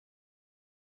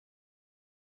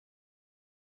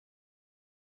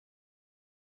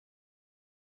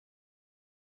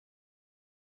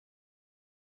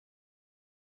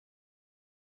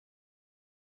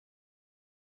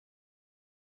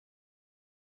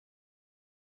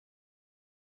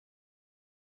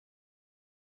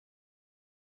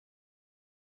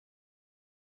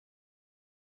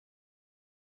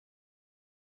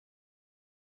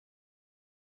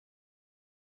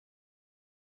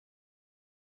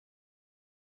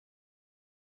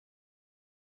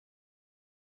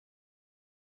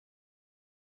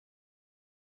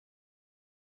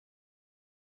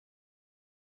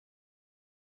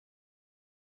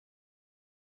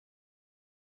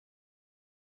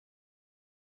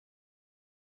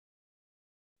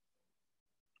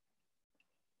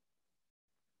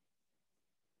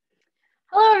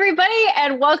Hello, everybody,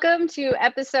 and welcome to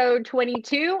episode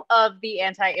 22 of the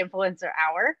Anti-Influencer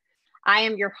Hour. I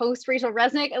am your host, Rachel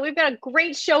Resnick, and we've got a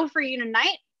great show for you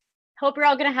tonight. Hope you're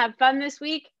all going to have fun this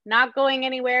week, not going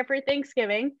anywhere for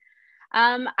Thanksgiving.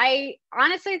 I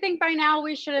honestly think by now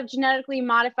we should have genetically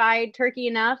modified turkey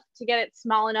enough to get it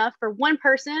small enough for one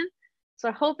person. So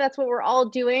I hope that's what we're all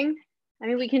doing. I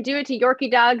mean, we can do it to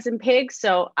Yorkie dogs and pigs,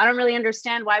 so I don't really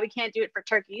understand why we can't do it for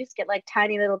turkeys. Get like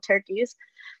tiny little turkeys.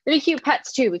 They'd be cute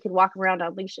pets too. We could walk around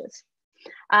on leashes.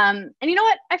 And you know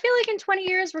what? I feel like in 20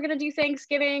 years, we're going to do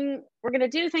Thanksgiving. We're going to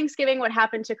do Thanksgiving what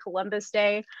happened to Columbus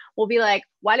Day. We'll be like,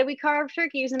 why did we carve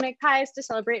turkeys and make pies to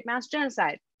celebrate mass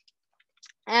genocide?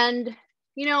 And,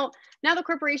 you know, now the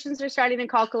corporations are starting to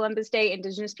call Columbus Day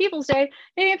Indigenous Peoples Day.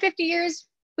 Maybe in 50 years,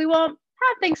 we won't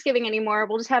have Thanksgiving anymore.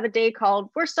 We'll just have a day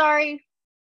called We're Sorry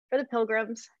for the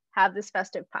Pilgrims Have This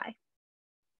Festive Pie.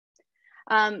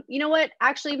 You know what?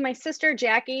 Actually, my sister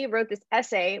Jackie wrote this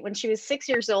essay when she was 6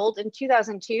 years old in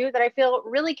 2002 that I feel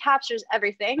really captures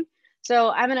everything. So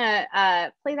I'm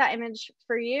gonna play that image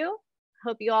for you.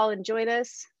 Hope you all enjoy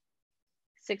this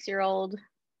 6-year-old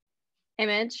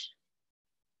image.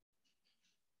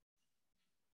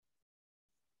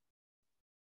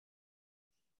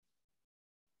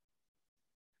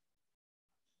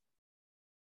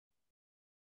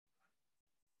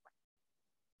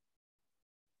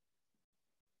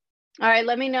 All right,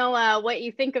 let me know what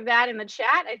you think of that in the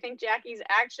chat. I think Jackie's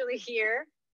actually here.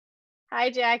 Hi,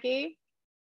 Jackie,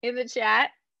 in the chat.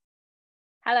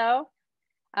 Hello.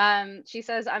 She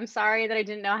says, I'm sorry that I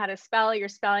didn't know how to spell. Your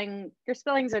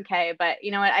spelling's okay, but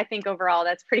you know what? I think overall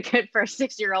that's pretty good for a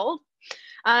 6-year-old.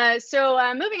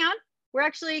 So moving on, we're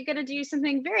actually going to do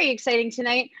something very exciting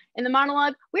tonight in the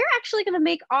monologue. We're actually going to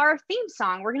make our theme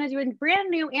song. We're going to do a brand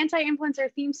new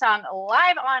anti-influencer theme song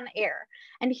live on air.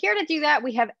 And here to do that,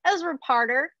 we have Ezra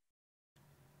Parter.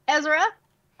 Ezra,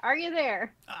 are you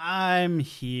there? I'm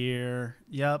here.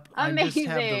 Yep. Amazing. I just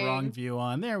have the wrong view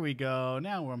on. There we go.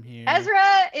 Now I'm here.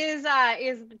 Ezra is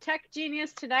the tech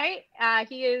genius tonight.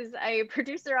 He is a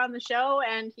producer on the show,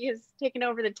 and he has taken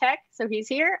over the tech. So he's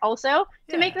here also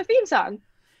to make the theme song.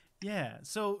 Yeah.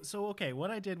 So okay.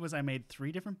 What I did was I made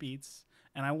 3 different beats,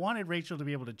 and I wanted Rachel to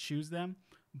be able to choose them,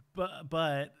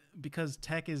 but because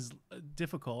tech is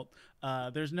difficult,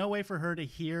 there's no way for her to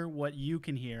hear what you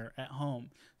can hear at home.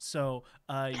 So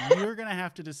you're gonna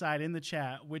have to decide in the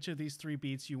chat which of these 3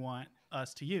 beats you want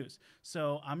us to use.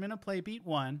 So I'm gonna play beat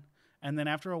 1, and then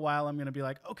after a while I'm gonna be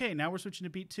like, okay, now we're switching to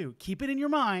beat 2. Keep it in your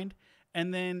mind,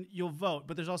 and then you'll vote.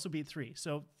 But there's also beat 3,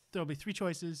 so there'll be 3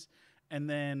 choices. And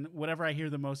then whatever I hear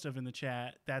the most of in the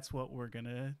chat, that's what we're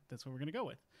gonna go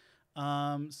with.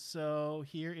 So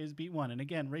here is beat 1. And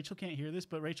again, Rachel can't hear this,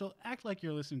 but Rachel, act like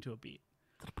you're listening to a beat.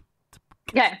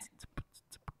 Okay.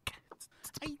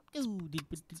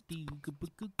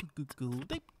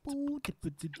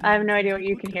 I have no idea what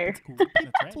you can hear.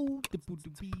 That's right.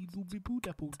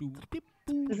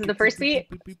 This is the first beat?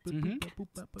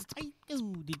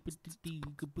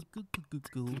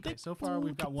 Okay, so far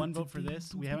we've got 1 vote for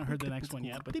this. We haven't heard the next one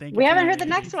yet, but thank you. We haven't heard the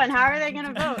next one. How are they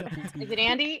going to vote? Is it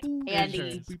Andy?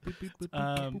 Andy.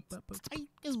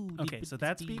 Okay, so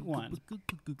that's beat 1.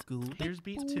 Here's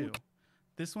beat 2.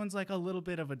 This one's like a little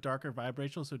bit of a darker vibe,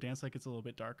 Rachel, so dance like it's a little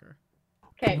bit darker.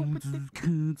 Okay. I don't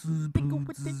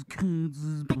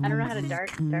know how to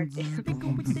dark dance.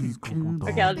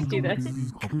 Okay, I'll just do this. This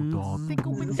is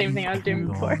the same thing I was doing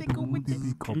before.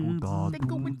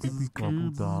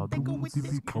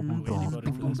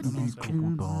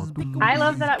 I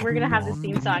love that we're going to have this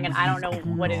theme song and I don't know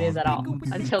what it is at all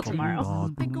until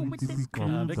tomorrow.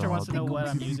 Victor wants to know what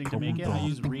I'm using to make it. I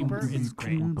use Reaper. It's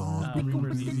great.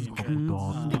 Reaper's easy and good.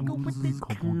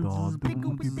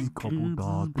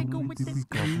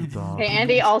 Okay,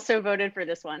 Andy also voted for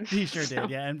this one. He sure did,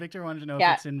 yeah. And Victor wanted to know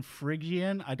if it's in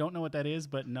Phrygian. I don't know what that is,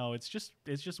 but no, it's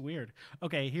just weird.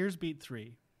 Okay, here's beat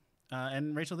 3.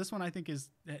 And Rachel, this one I think is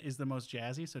the most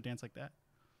jazzy, so dance like that.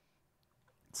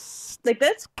 Like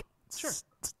this? Sure.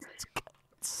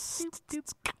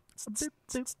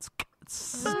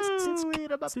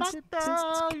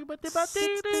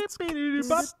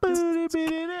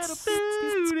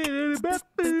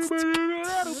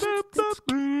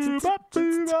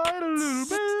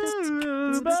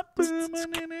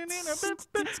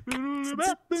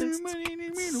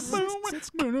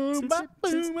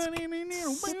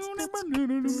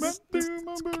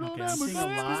 Okay, I'm seeing a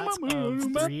lot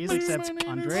of threes, except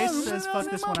Andres says, fuck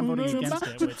this one, I'm voting against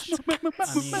it, which, I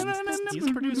mean, he's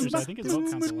a producer, so I think his vote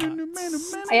counts a lot.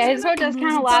 Yeah, his vote does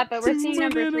count a lot, but we're seeing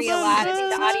number 3 a lot. I think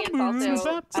the audience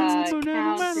also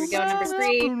counts. Here we go, number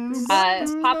 3.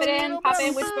 Pop it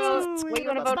in which vote, what you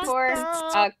want to vote for.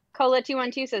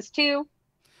 Cola212 says 2.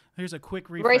 Here's a quick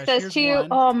Roy refresh. says Here's 2.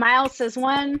 1. Oh, Miles says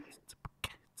 1.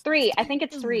 3. I think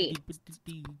it's 3.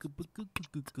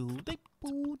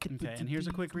 Okay, and here's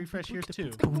a quick refresh. Here's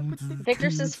 2. Victor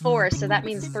says 4, so that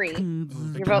means 3.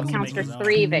 Your vote counts for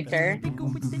 3, Victor.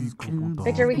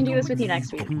 Victor, we can do this with you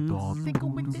next week.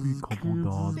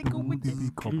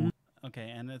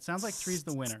 Okay, and it sounds like 3's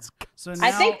the winner. So now,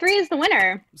 I think 3 is the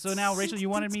winner. So now, Rachel, you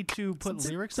wanted me to put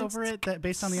lyrics over it that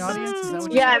based on the audience? Is that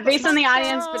what you Yeah, said? based on the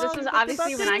audience, but this was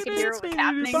obviously when I could hear what was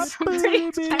happening, so I'm pretty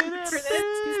excited for this.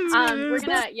 We're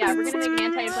gonna make an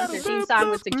anti-influencer theme song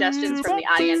with suggestions from the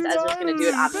audience. Ezra's gonna do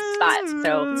it on the spot.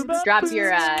 So drop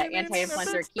your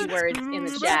anti-influencer keywords in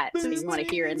the chat that you want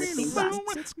to hear in this theme song.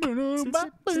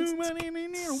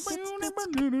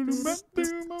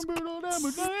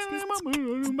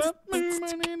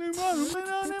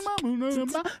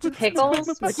 Pickles,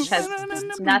 which has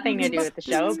nothing to do with the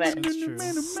show, but It's true.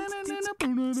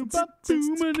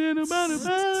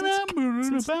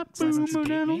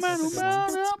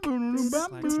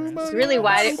 really,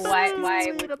 why did you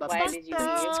leave? But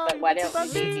why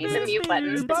don't you need the mute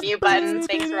button? The mute button.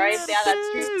 Thanks, Royce. Yeah,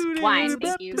 that's true. Wine.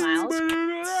 Thank you, Miles. I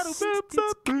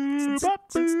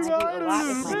do a lot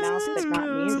with my mouth, but not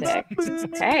music.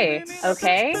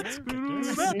 Okay.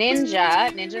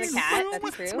 Ninja the cat.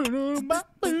 That's true.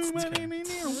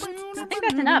 I think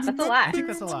that's enough. That's a lot. I think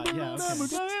that's a lot. Yeah.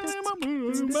 Okay.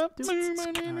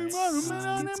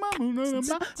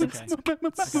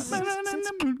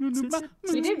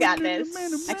 You do got this.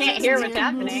 I can't hear what's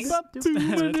happening. Sitting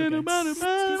here in my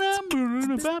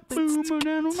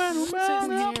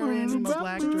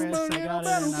black dress, I got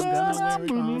it, and I'm gonna wear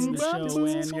it on the show,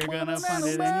 and you're gonna find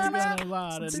it, and you're gonna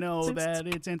want to know that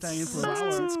it's Anti-Influ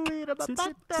Hour.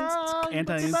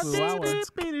 Anti-Influ Hour.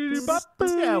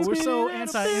 Yeah, we're so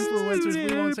anti-influencers,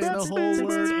 we won't say the whole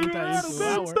word Anti-Influ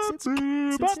Hour.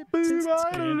 Anti-Influ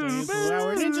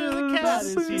Hour. Ninja the cat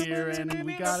is here, and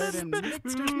we got it, and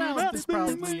Victor's mouth is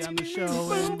probably on the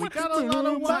show, and we got a lot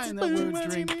of wine that we're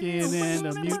drinking, and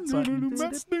a mute button.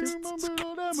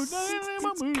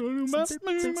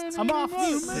 I'm off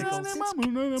mute, Pickles.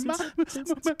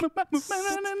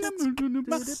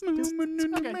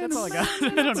 Okay, that's all I got. I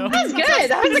don't know. That was good.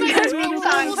 That was a good theme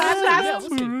song. Clap, clap.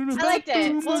 I liked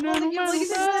it. We'll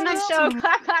use it for the next show.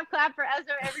 Clap, clap, clap for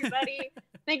Ezra, everybody.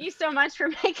 Thank you so much for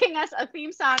making us a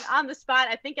theme song on the spot.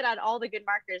 I think it had all the good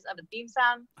markers of a theme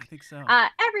song. I think so.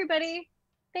 Everybody,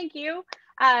 thank you.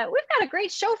 We've got a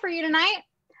great show for you tonight.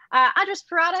 Andres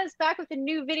Parada is back with a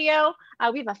new video.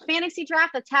 We have a fantasy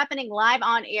draft that's happening live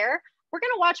on air. We're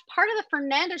going to watch part of the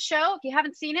Fernanda show. If you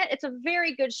haven't seen it, it's a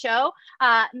very good show.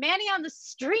 Manny on the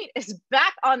Street is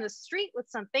back on the street with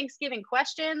some Thanksgiving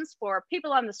questions for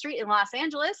people on the street in Los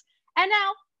Angeles. And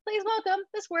now, please welcome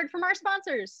this word from our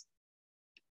sponsors.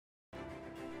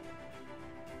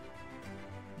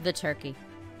 The turkey,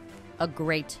 a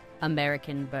great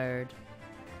American bird.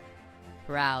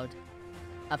 Proud,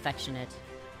 affectionate,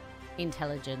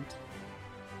 intelligent,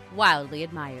 wildly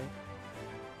admired.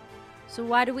 So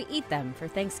why do we eat them for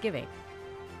Thanksgiving?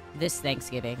 This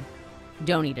Thanksgiving,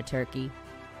 don't eat a turkey.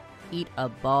 Eat a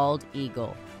bald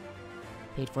eagle.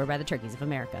 Paid for by the Turkeys of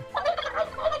America.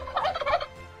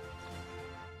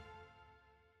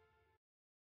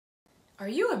 Are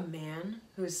you a man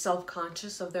who is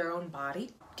self-conscious of their own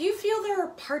body? Do you feel there are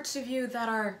parts of you that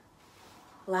are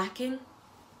lacking?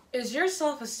 Is your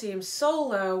self-esteem so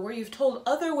low where you've told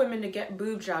other women to get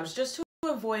boob jobs just to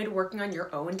avoid working on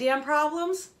your own damn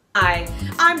problems? Hi,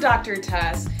 I'm Dr.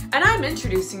 Tess, and I'm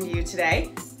introducing to you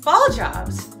today Ball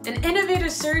Jobs, an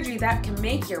innovative surgery that can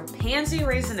make your pansy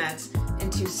raisinets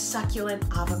into succulent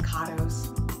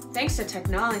avocados. Thanks to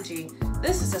technology,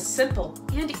 this is a simple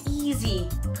and easy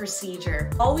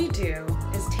procedure. All we do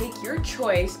is take your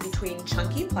choice between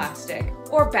chunky plastic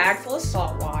or bag full of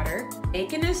salt water,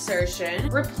 make an insertion,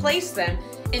 replace them,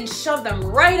 and shove them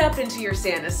right up into your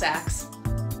Santa sacks.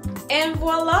 And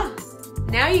voila!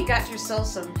 Now you got yourself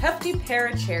some hefty pair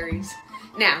of cherries.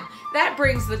 Now, that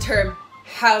brings the term,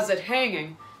 how's it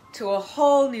hanging, to a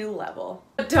whole new level.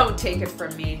 But don't take it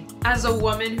from me. As a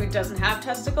woman who doesn't have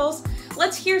testicles,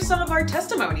 let's hear some of our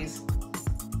testimonies.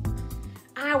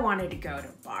 I wanted to go to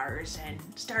bars and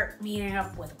start meeting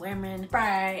up with women,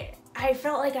 but I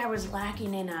felt like I was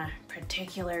lacking in a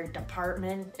particular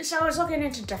department. So I was looking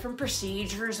into different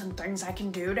procedures and things I can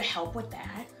do to help with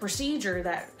that. Procedure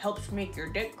that helps make your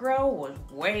dick grow was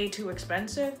way too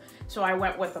expensive, so I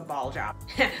went with the ball job.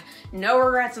 No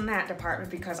regrets in that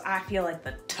department because I feel like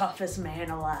the toughest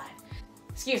man alive.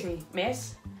 Excuse me,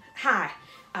 miss? Hi,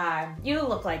 you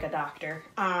look like a doctor.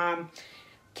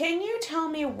 Can you tell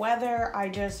me whether I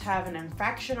just have an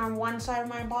infection on one side of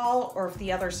my ball or if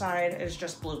the other side is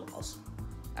just blue balls?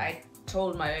 I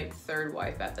told my third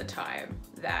wife at the time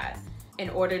that in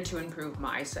order to improve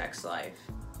my sex life,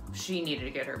 she needed to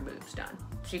get her boobs done.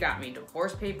 She got me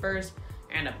divorce papers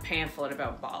and a pamphlet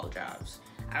about ball jobs.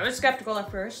 I was skeptical at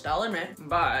first, I'll admit,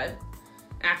 but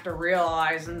after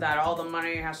realizing that all the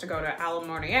money has to go to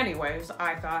alimony anyways,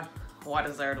 I thought, what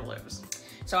is there to lose?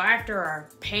 So after a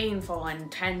painful,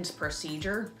 intense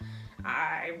procedure,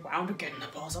 I wound up getting the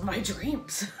balls of my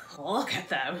dreams. Look at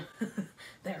them.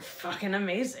 They're fucking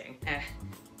amazing. I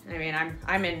mean,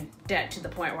 I'm in debt to the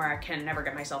point where I can never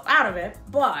get myself out of it,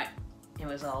 but it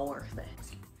was all worth it.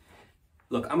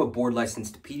 Look, I'm a board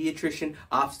licensed pediatrician,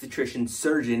 obstetrician,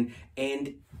 surgeon,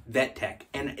 and vet tech.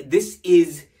 And this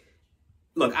is,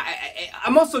 look,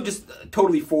 I'm also just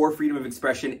totally for freedom of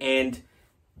expression and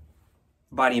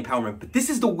body empowerment. But this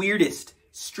is the weirdest,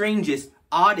 strangest,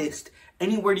 oddest,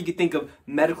 any word you could think of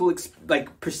medical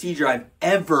procedure I've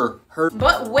ever heard.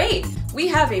 But wait, we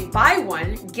have a buy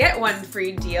one, get one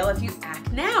free deal if you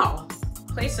act now.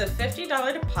 Place a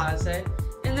 $50 deposit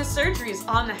and the surgery is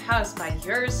on the house by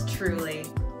yours truly.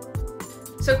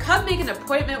 So come make an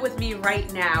appointment with me right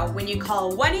now when you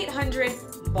call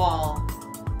 1-800-BALL.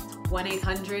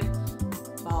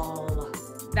 1-800-BALL.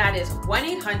 That is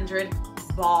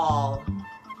 1-800-BALL.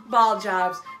 Ball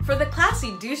jobs for the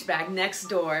classy douchebag next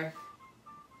door.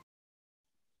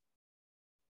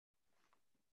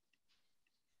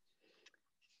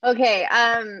 Okay,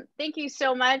 thank you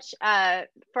so much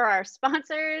for our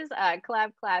sponsors.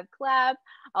 Clap, clap, clap.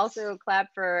 Also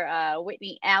clap for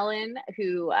Whitney Allen,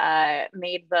 who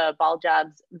made the Ball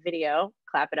Jobs video.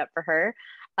 Clap it up for her.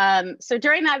 So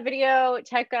during that video,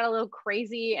 tech got a little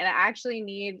crazy, and I actually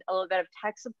need a little bit of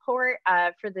tech support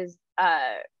for this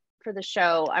for the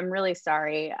show. I'm really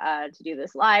sorry to do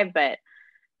this live, but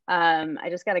I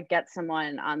just got to get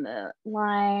someone on the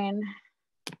line.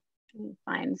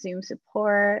 Find Zoom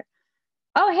support.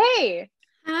 Oh, hey.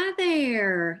 Hi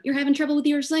there. You're having trouble with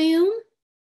your Zoom?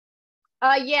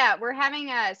 Yeah, we're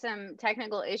having some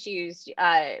technical issues.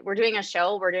 We're doing a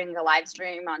show. We're doing a live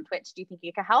stream on Twitch. Do you think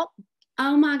you could help?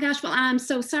 Oh my gosh. Well, I'm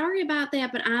so sorry about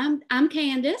that, but I'm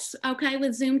Candace, okay,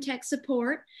 with Zoom tech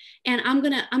support. And I'm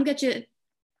gonna get you,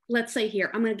 let's see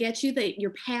here. I'm gonna get you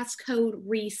your passcode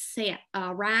reset,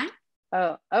 all right?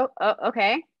 Oh,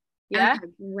 okay. Yeah. Okay,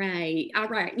 great. All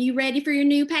right. You ready for your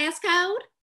new passcode?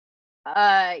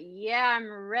 Yeah, I'm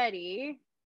ready.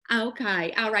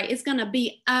 Okay. All right. It's gonna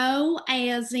be O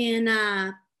as in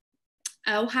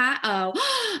Ohio.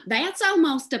 That's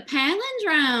almost a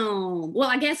palindrome. Well,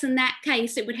 I guess in that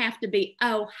case it would have to be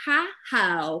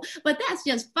Ohio, but that's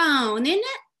just fun, isn't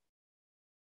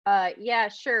it? Yeah,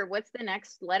 sure. What's the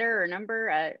next letter or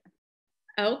number?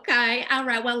 Okay, all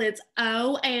right. Well, it's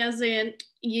O as in,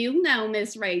 you know,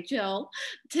 Miss Rachel.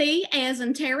 T as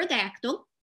in pterodactyl.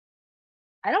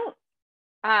 I don't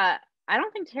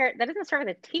think that doesn't start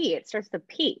with a T. It starts with a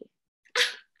P.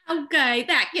 Okay,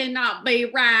 that cannot be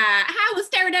right. How is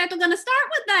pterodactyl going to start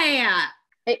with that?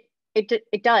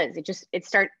 It does. It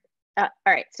starts. All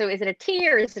right. So is it a T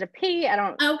or is it a P? I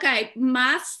don't. Okay,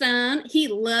 my son, he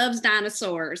loves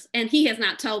dinosaurs, and he has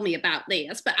not told me about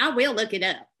this, but I will look it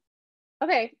up.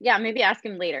 Okay, yeah, maybe ask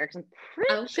him later. I'm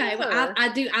pretty okay, sure. well,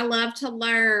 I love to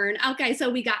learn. Okay,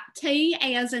 so we got T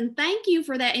as in, thank you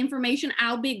for that information.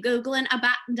 I'll be Googling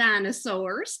about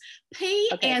dinosaurs. P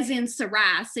as in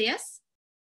psoriasis.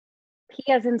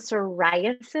 P as in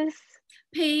psoriasis?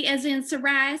 P as in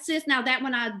psoriasis. Now that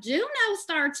one I do know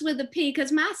starts with a P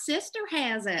because my sister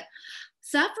has it.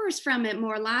 Suffers from it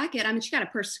more like it. I mean, she got a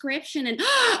prescription, and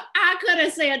I could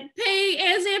have said P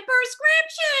as in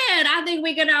prescription. I think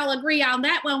we could all agree on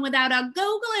that one without a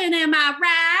Googling. Am I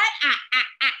right?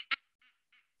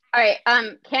 All right,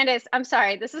 Candace, I'm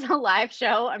sorry. This is a live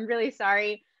show. I'm really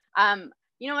sorry.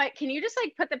 You know what? Can you just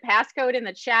like put the passcode in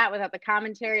the chat without the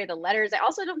commentary or the letters? I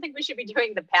also don't think we should be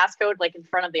doing the passcode like in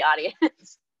front of the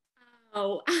audience.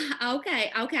 Oh,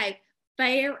 okay.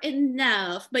 Fair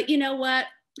enough. But you know what?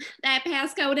 That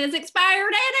passcode is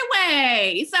expired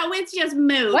anyway. So it's just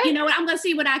moot. What? You know what? I'm going to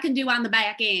see what I can do on the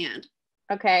back end.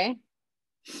 Okay.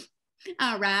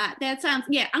 All right. That sounds,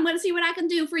 yeah, I'm going to see what I can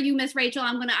do for you, Miss Rachel.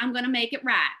 I'm going to make it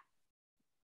right.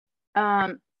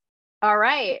 All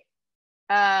right.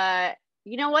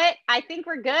 You know what? I think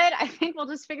we're good. I think we'll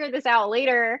just figure this out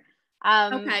later.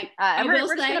 Okay. We're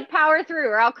just gonna power through,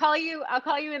 or I'll call you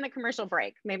in the commercial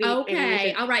break. Maybe.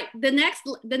 Okay. All right. The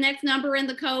next number in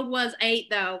the code was 8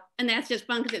 though, and that's just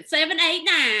fun because it's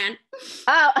 789.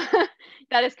 Oh,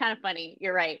 that is kind of funny.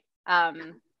 You're right.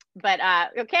 But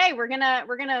okay, we're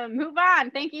gonna move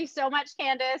on. Thank you so much,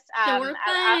 Candace. Sure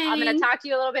I'm gonna thing. talk to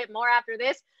you a little bit more after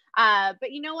this.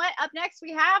 But you know what? Up next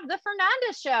we have the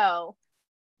Fernanda Show.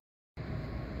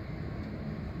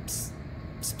 Psst,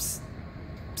 psst, psst,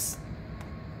 psst.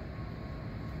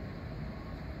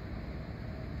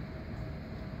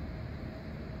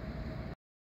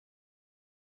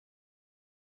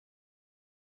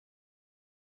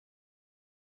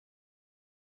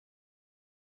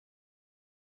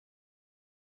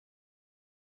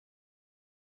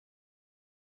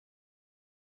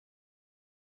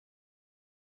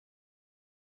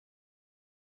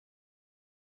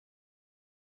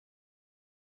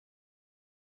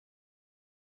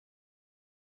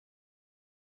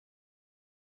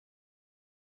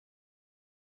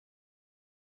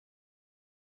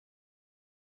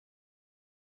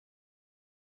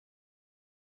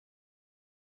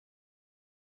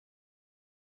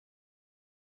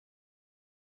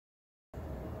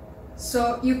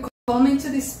 So you called me to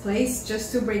this place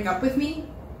just to break up with me?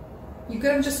 You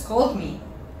could have just called me.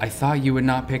 I thought you would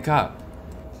not pick up.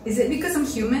 Is it because I'm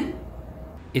human?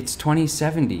 It's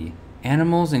 2070.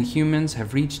 Animals and humans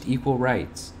have reached equal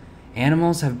rights.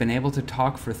 Animals have been able to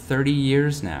talk for 30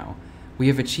 years now. We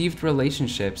have achieved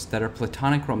relationships that are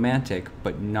platonic romantic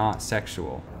but not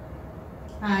sexual.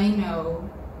 I know.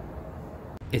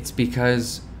 It's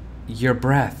because your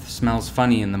breath smells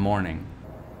funny in the morning.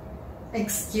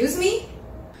 Excuse me?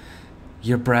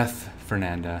 Your breath,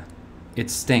 Fernanda. It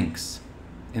stinks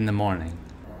in the morning.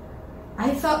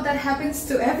 I thought that happens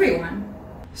to everyone.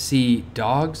 See,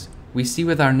 dogs, we see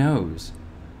with our nose.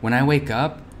 When I wake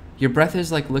up, your breath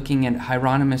is like looking at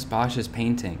Hieronymus Bosch's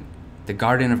painting, The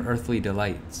Garden of Earthly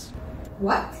Delights.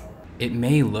 What? It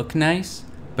may look nice,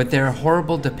 but there are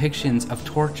horrible depictions of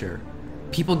torture.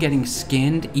 People getting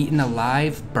skinned, eaten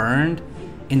alive, burned,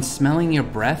 and smelling your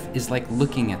breath is like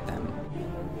looking at them.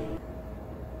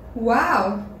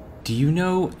 Wow. Do you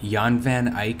know Jan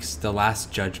van Eyck's The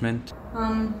Last Judgment?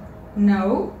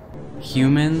 No.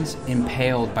 Humans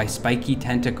impaled by spiky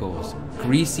tentacles,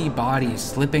 greasy bodies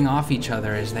slipping off each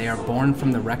other as they are born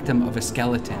from the rectum of a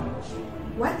skeleton.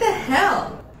 What the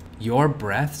hell? Your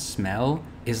breath smell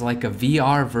is like a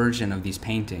VR version of these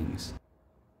paintings.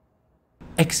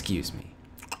 Excuse me.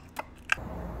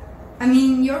 I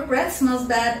mean, your breath smells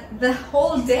bad the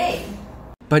whole day.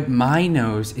 But my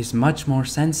nose is much more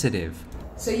sensitive.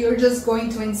 So you're just going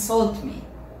to insult me?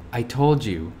 I told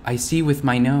you, I see with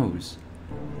my nose.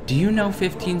 Do you know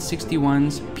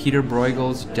 1561's Peter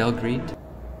Bruegel's Del Grete?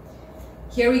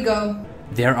 Here we go.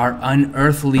 There are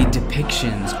unearthly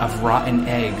depictions of rotten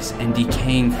eggs and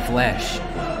decaying flesh,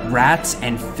 rats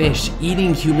and fish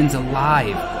eating humans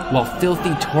alive, while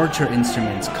filthy torture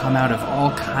instruments come out of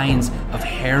all kinds of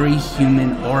hairy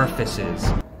human orifices.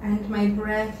 And my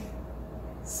breath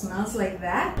smells like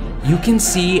that? You can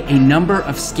see a number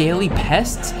of scaly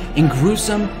pests and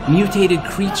gruesome mutated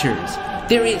creatures.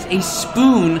 There is a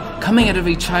spoon coming out of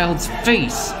a child's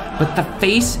face, but the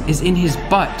face is in his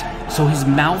butt, so his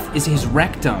mouth is his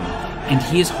rectum, and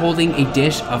he is holding a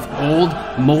dish of old,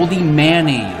 moldy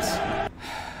mayonnaise.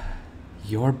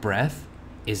 Your breath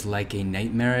is like a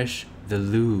nightmarish The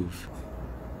Louvre.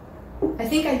 I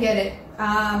think I get it.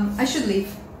 I should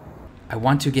leave. I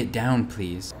want to get down,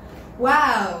 please.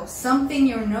 Wow, something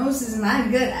your nose is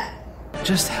not good at.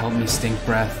 Just help me stink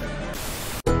breath.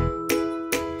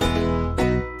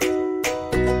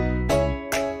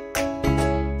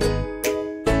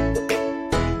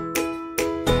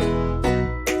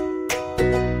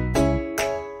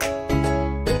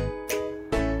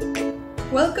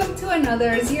 Welcome to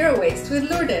another Zero Waste with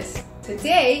Lourdes.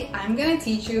 Today, I'm gonna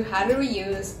teach you how to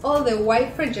reuse all the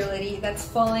white fragility that's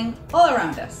falling all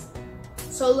around us.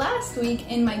 So last week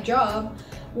in my job,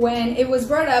 when it was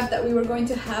brought up that we were going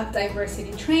to have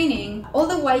diversity training, all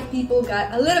the white people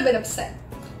got a little bit upset.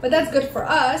 But that's good for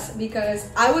us because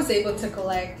I was able to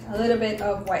collect a little bit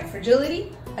of white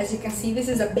fragility. As you can see, this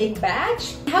is a big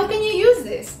batch. How can you use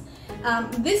this?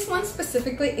 This one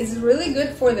specifically is really good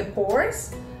for the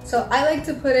pores. So I like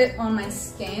to put it on my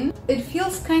skin. It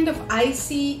feels kind of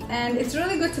icy and it's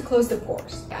really good to close the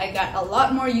pores. I got a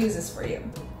lot more uses for you.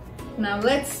 Now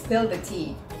let's spill the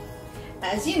tea.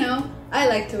 As you know, I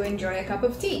like to enjoy a cup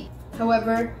of tea.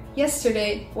 However,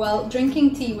 yesterday, while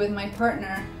drinking tea with my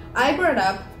partner, I brought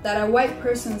up that a white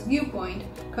person's viewpoint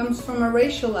comes from a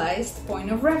racialized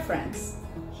point of reference.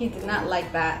 He did not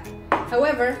like that.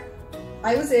 However,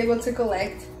 I was able to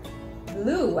collect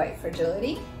blue white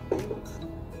fragility.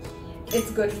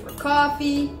 It's good for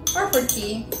coffee or for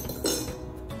tea.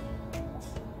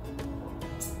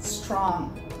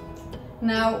 Strong.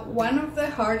 Now, one of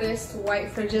the hardest white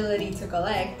fragility to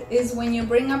collect is when you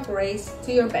bring up race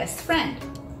to your best friend.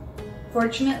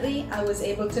 Fortunately, I was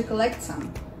able to collect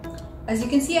some. As you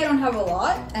can see, I don't have a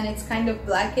lot, and it's kind of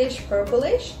blackish,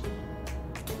 purplish.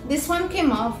 This one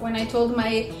came off when I told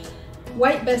my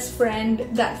white best friend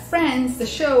that Friends, the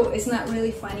show, is not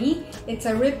really funny. It's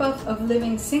a ripoff of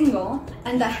Living Single,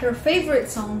 and that her favorite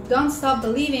song, Don't Stop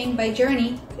Believing by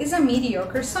Journey, is a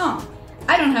mediocre song.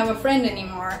 I don't have a friend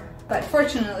anymore, but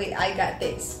fortunately I got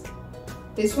this.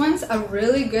 This one's a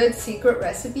really good secret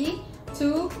recipe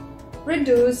to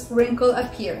reduce wrinkle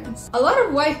appearance. A lot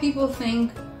of white people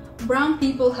think brown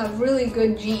people have really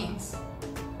good genes,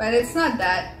 but it's not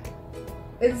that.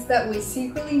 It's that we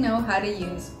secretly know how to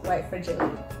use white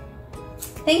fragility.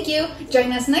 Thank you.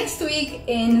 Join us next week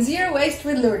in Zero Waste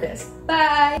with Lourdes.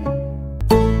 Bye.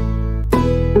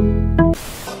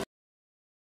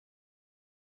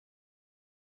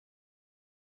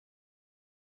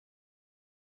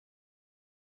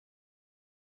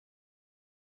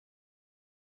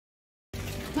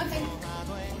 Okay.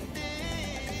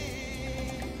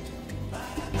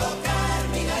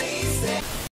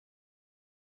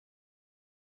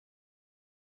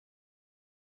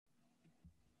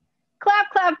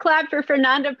 Clap, clap, clap for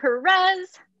Fernanda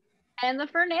Perez and the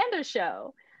Fernanda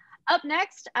Show. Up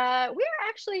next, we are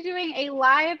actually doing a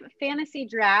live fantasy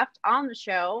draft on the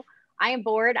show. I am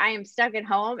bored, I am stuck at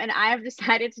home, and I have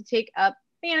decided to take up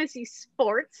fantasy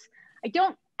sports. I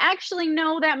don't actually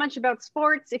know that much about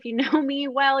sports. If you know me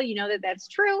well, you know that that's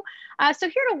true. So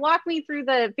here to walk me through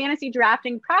the fantasy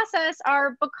drafting process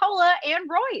are Bacola and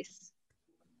Royce.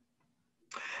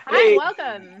 Hi,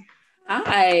 welcome.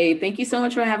 Hi, thank you so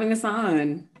much for having us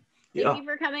on. Thank you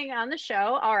for coming on the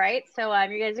show. All right, so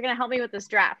you guys are gonna help me with this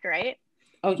draft, right?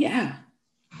 Oh yeah.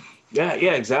 Yeah,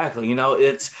 exactly.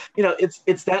 It's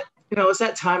that it's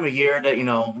that time of year that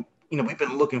we've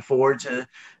been looking forward to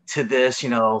this.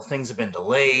 Things have been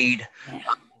delayed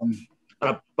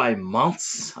by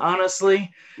months,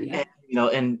 honestly. Yeah.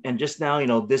 And just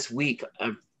now, this week,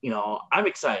 I'm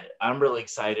excited. I'm really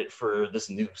excited for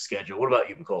this new schedule. What about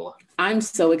you, Nicola? I'm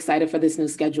so excited for this new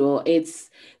schedule.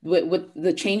 It's with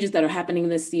the changes that are happening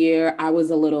this year. I was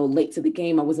a little late to the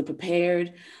game. I wasn't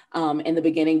prepared in the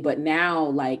beginning, but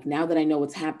now that I know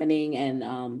what's happening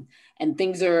and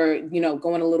things are,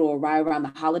 going a little awry around the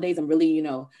holidays, I'm really,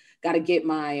 got to get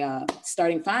my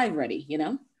starting five ready,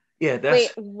 Yeah.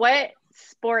 Wait, what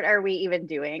sport are we even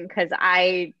doing? Because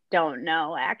I don't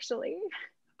know, actually.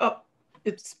 Oh,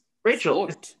 it's Rachel.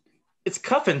 It's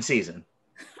cuffing season.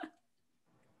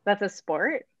 That's a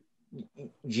sport?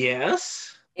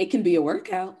 Yes. It can be a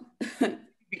workout.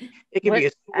 It can be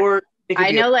a sport.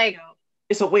 I know,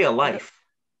 it's a way of life.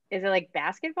 Is it like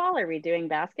basketball? Are we doing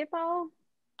basketball?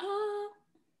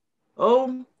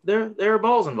 Oh, there are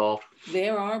balls involved.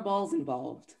 There are balls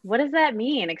involved. What does that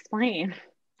mean? Explain.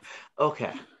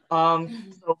 Okay.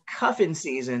 So cuffing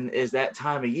season is that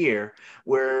time of year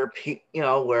where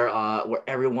where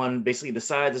everyone basically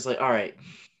decides it's like, all right,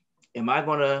 am I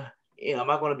gonna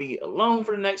be alone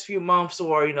for the next few months,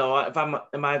 or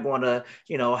am I going to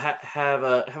have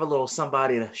a little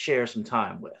somebody to share some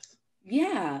time with?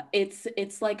 Yeah,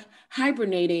 it's like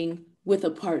hibernating with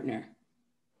a partner.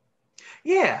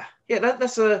 Yeah,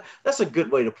 that's a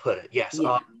good way to put it. Yes.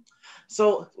 Yeah.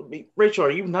 So, Rachel,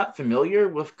 are you not familiar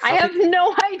with cuffing? I have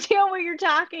no idea what you're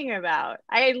talking about.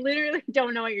 I literally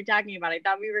don't know what you're talking about. I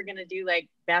thought we were gonna do like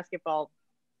basketball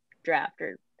draft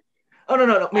or. Oh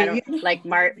no! Like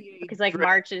March, because like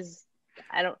March is.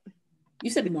 I don't. You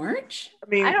said March?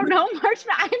 I don't know March.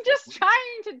 I'm just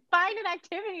trying to find an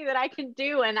activity that I can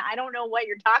do, and I don't know what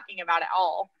you're talking about at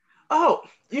all. Oh,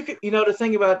 you could. The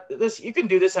thing about this, you can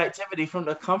do this activity from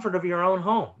the comfort of your own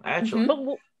home, actually.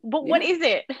 Mm-hmm. But what is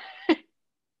it?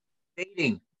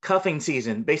 Dating, cuffing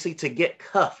season, basically to get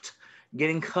cuffed,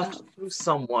 getting cuffed to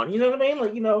someone. You know what I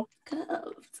mean?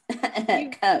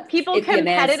 Cuffed. People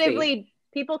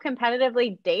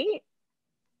competitively date.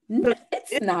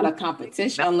 It's not a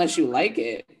competition unless you like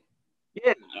it.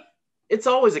 Yeah, it's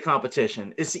always a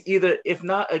competition. It's either, if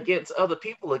not against other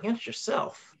people, against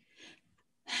yourself.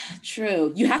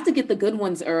 True. You have to get the good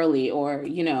ones early, or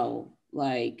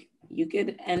you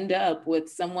could end up with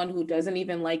someone who doesn't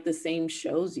even like the same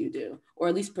shows you do, or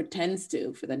at least pretends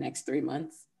to for the next 3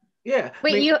 months. Yeah.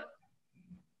 Wait,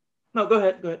 No, go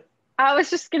ahead. I was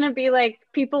just gonna be like,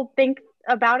 people think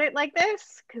about it like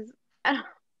this? Because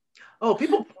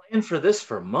people plan for this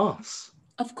for months.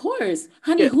 Of course.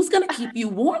 Honey, who's gonna keep you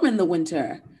warm in the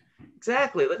winter?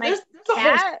 Exactly.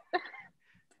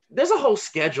 There's a whole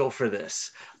schedule for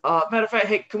this. Matter of fact,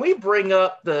 hey, can we bring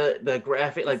up the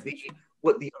graphic, like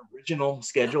what the original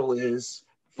schedule is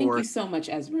Thank you so much,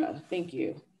 Ezra. Thank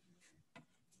you.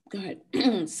 Go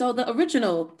ahead. So the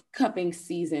original cupping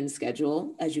season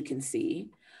schedule, as you can see,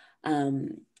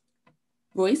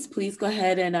 Royce, please go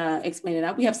ahead and explain it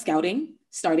out. We have scouting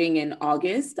starting in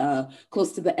August,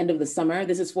 close to the end of the summer.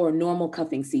 This is for a normal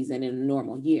cuffing season in a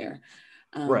normal year.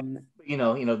 Right.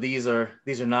 These are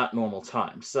not normal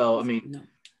times. So I mean, no.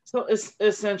 So it's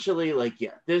essentially like,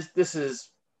 yeah, this is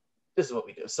what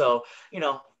we do. So,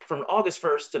 from August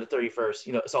 1st to the 31st,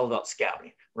 it's all about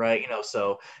scouting, right?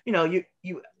 So, you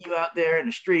out there in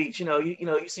the streets,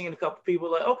 you seeing a couple people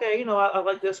like, okay, I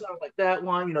like this one, I like that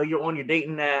one, you're on your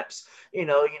dating apps,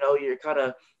 you're kind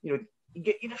of, you're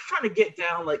trying to get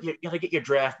down, like you got to get your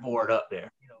draft board up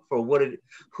there, for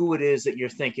who it is that you're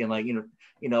thinking, like,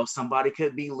 somebody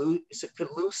could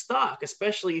lose stock,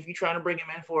 especially if you're trying to bring him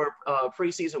in for a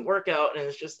preseason workout and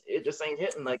it just ain't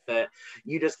hitting like that.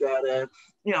 You just gotta,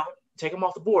 take them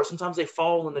off the board. Sometimes they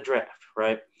fall in the draft,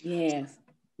 right? Yes.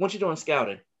 Once you're doing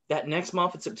scouting, that next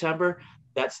month in September,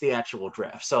 that's the actual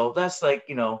draft. So that's like,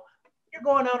 you're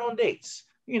going out on dates.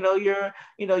 You've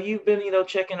been,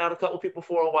 checking out a couple people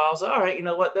for a while. So, all right,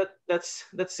 let's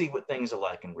see what things are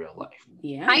like in real life.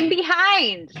 Yeah. I'm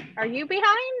behind. Are you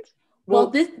behind?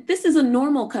 Well, this is a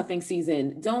normal cuffing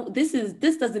season.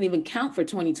 This doesn't even count for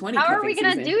 2020. How are we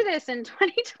going to do this in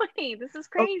 2020? This is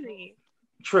crazy.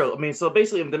 True. I mean, so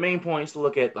basically the main point is to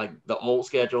look at like the old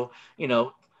schedule,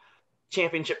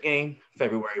 championship game,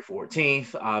 February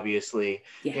 14th, obviously,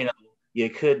 you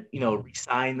could,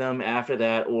 re-sign them after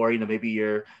that, or, maybe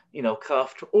you're,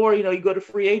 cuffed, or, you go to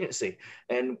free agency.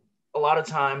 And a lot of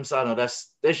times, I don't know,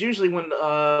 that's usually when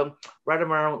right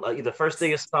around the first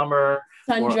day of summer.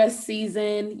 Sundress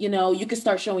season, you can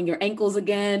start showing your ankles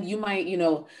again. You might,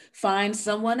 find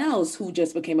someone else who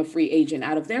just became a free agent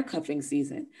out of their cuffing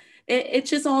season. It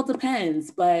just all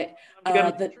depends. But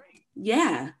But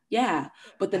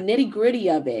the nitty gritty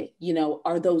of it,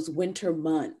 are those winter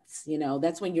months.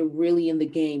 That's when you're really in the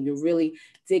game. You're really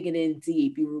digging in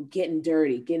deep. You're getting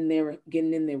dirty, getting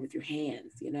in there with your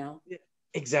hands, Yeah,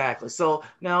 exactly. So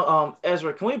now,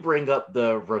 Ezra, can we bring up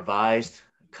the revised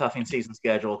cuffing season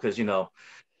schedule? Because,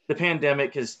 the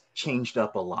pandemic has changed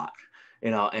up a lot,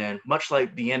 and much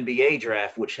like the NBA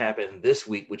draft, which happened this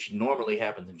week, which normally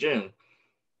happens in June,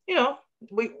 you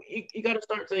got to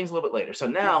start things a little bit later. So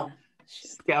now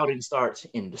scouting starts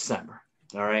in December.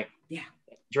 All right. Yeah.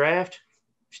 Draft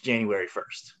is January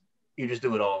 1st. You just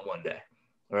do it all in one day.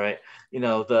 All right. You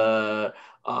got the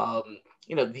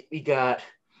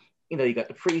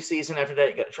preseason after that,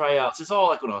 you got the tryouts. It's all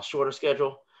like on a shorter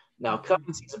schedule. Now,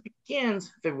 cuffing season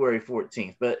begins February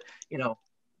 14th, but,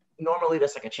 normally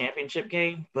that's like a championship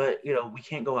game, but, we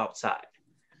can't go outside.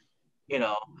 We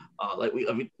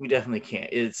definitely can't.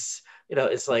 It's,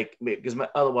 it's like, because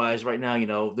otherwise right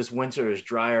now, this winter is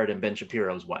drier than Ben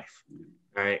Shapiro's wife.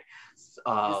 All right.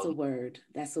 That's a word.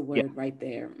 That's a word right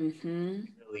there. Mm-hmm. It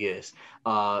really is.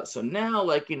 So now,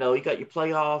 you got your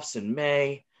playoffs in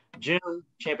May, June,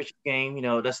 championship game,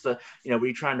 that's the, where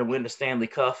you're trying to win the Stanley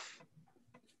Cup.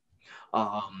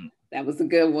 That was a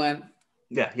good one.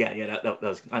 Yeah. That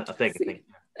was, I think.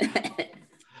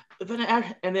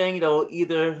 And then,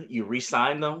 either you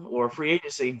re-sign them or free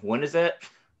agency. When is that?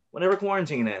 Whenever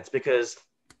quarantine ends, because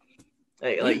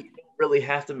you don't really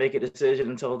have to make a decision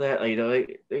until that.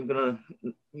 They're gonna,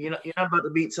 you're not about to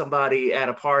meet somebody at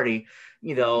a party,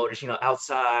 just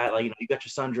outside. You got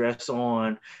your sundress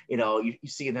on. You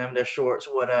see them, their shorts,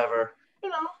 whatever.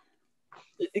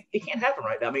 It can't happen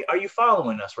right now. I mean, are you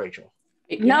following us, Rachel?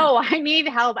 No, I need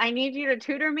help. I need you to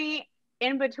tutor me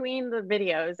in between the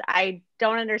videos. I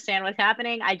don't understand what's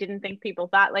happening. I didn't think people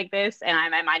thought like this, and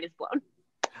my mind is blown.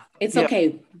 It's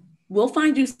okay. We'll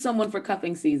find you someone for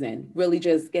cuffing season. Really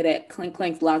just get it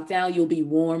clink locked down. You'll be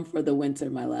warm for the winter,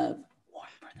 my love. Warm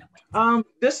for the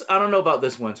winter. I don't know about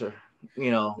this winter.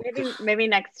 Maybe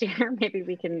next year. Maybe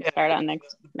we can start on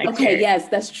next okay, year. Yes,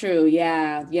 that's true.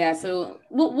 Yeah. So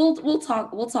we'll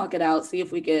talk it out. See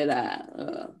if we could.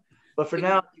 But for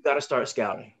now, you got to start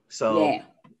scouting. So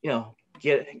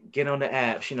get on the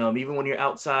apps. Even when you're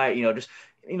outside,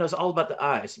 it's all about the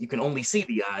eyes. You can only see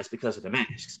the eyes because of the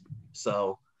masks.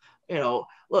 So,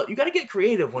 look, you got to get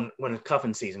creative when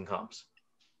cuffing season comes.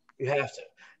 You have to.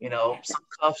 Some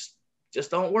cuffs just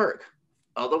don't work.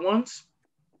 Other ones,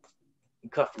 you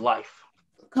cuff for life.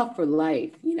 Cuff for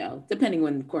life, depending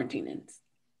when quarantine ends.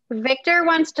 Victor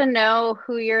wants to know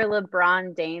who your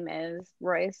LeBron Dame is,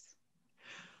 Royce.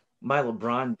 My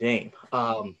LeBron Dame.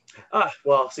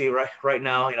 Well, see, right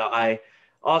now, I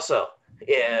also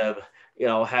have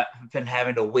been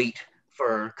having to wait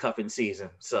for cuffing season.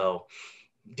 So,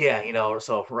 yeah,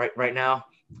 so right now,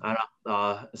 I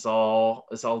know. It's all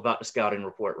about the scouting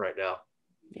report right now.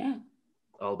 Yeah.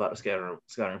 All about the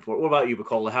scouting report. What about you,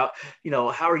 Bacola? How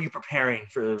are you preparing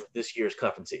for this year's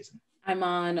cuffing season? I'm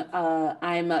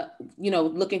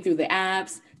looking through the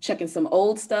apps, checking some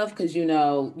old stuff because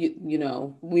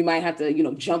we might have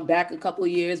to jump back a couple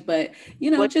of years, but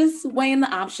just weighing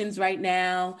the options right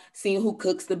now, seeing who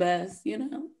cooks the best.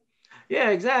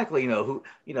 Yeah, exactly. Who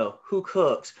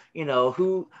cooks.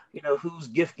 Whose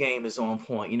gift game is on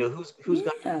point. Who's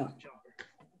got.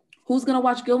 Who's gonna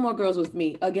watch Gilmore Girls with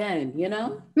me again? Me,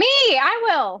 I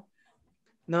will.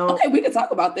 No. Okay, we can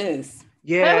talk about this.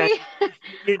 Yeah,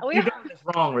 you're doing this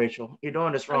wrong, Rachel. You're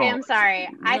doing this wrong. Okay, I'm sorry.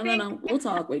 No. We'll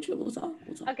talk, Rachel. We'll talk.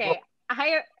 Okay,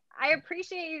 I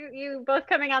appreciate you both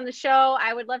coming on the show.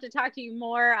 I would love to talk to you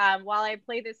more while I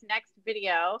play this next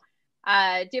video. Do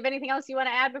you have anything else you want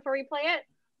to add before we play it?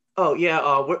 Oh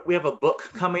yeah, we have a book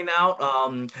coming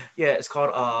out. It's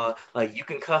called You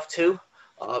Can Cuff Too.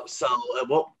 So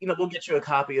we'll get you a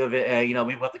copy of it.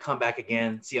 We have to come back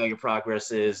again, see how your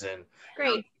progress is, and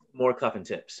great more cuffing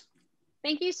tips.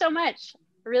 Thank you so much.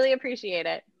 Really appreciate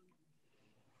it.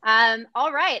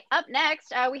 All right, up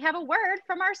next, we have a word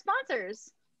from our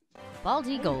sponsors. Bald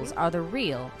eagles are the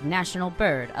real national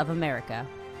bird of America.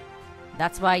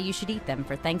 That's why you should eat them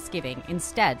for Thanksgiving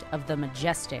instead of the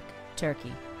majestic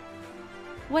turkey.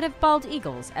 What have bald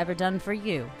eagles ever done for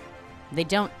you? They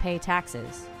don't pay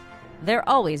taxes. They're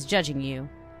always judging you.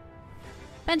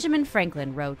 Benjamin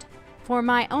Franklin wrote, "For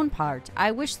my own part,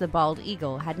 I wish the bald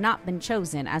eagle had not been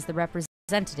chosen as the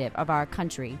representative of our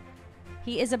country.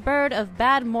 He is a bird of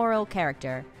bad moral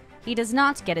character. He does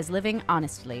not get his living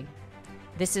honestly."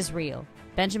 This is real.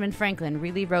 Benjamin Franklin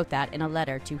really wrote that in a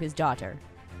letter to his daughter.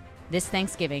 This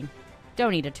Thanksgiving,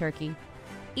 don't eat a turkey.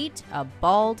 Eat a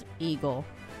bald eagle.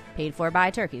 Paid for by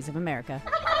Turkeys of America.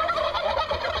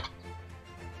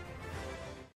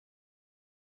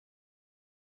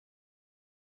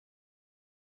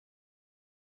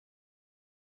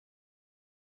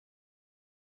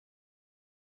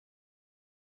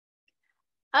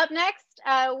 Up next,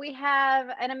 we have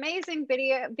an amazing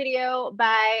video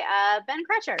by Ben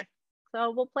Crutcher.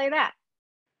 So we'll play that.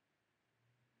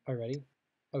 All right, ready?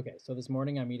 Okay, so this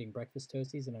morning I'm eating breakfast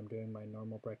toasties and I'm doing my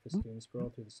normal breakfast doom scroll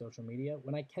through the social media.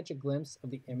 When I catch a glimpse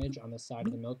of the image on the side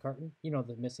of the milk carton,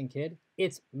 the missing kid,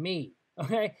 it's me,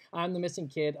 okay? I'm the missing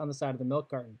kid on the side of the milk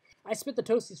carton. I spit the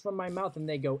toasties from my mouth and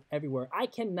they go everywhere. I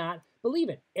cannot believe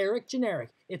it. Eric Generic,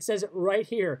 it says it right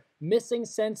here, missing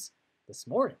since this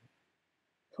morning.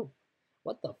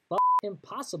 What the fuck?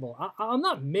 Impossible. I'm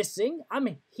not missing.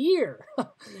 I'm here.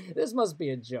 This must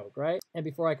be a joke, right? And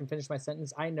before I can finish my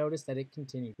sentence, I noticed that it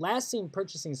continued. Last seen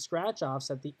purchasing scratch-offs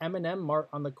at the M&M Mart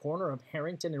on the corner of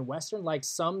Harrington and Western like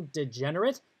some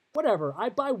degenerate. Whatever. I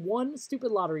buy one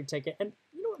stupid lottery ticket and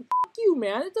you know what? Fuck you,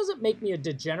 man. It doesn't make me a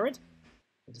degenerate.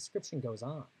 The description goes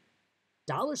on.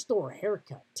 Dollar store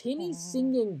haircut, tinny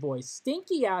singing voice,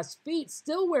 stinky ass feet,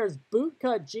 still wears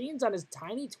bootcut jeans on his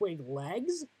tiny twig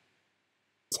legs.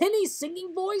 Tinny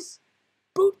singing voice?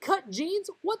 Bootcut jeans?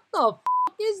 What the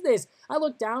f*** is this? I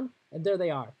look down, and there they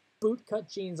are.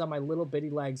 Bootcut jeans on my little bitty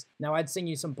legs. Now, I'd sing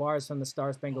you some bars from the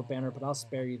Star Spangled Banner, but I'll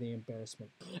spare you the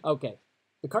embarrassment. Okay,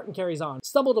 the carton carries on.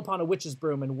 Stumbled upon a witch's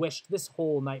broom and wished this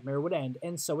whole nightmare would end,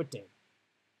 and so it did.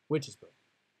 Witch's broom.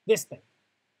 This thing.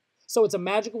 So it's a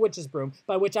magical witch's broom,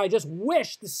 by which I just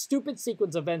wish the stupid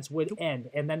sequence events would end,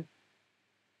 and then...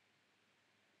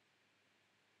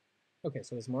 Okay,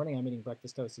 so this morning I'm eating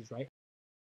breakfast toasties, right?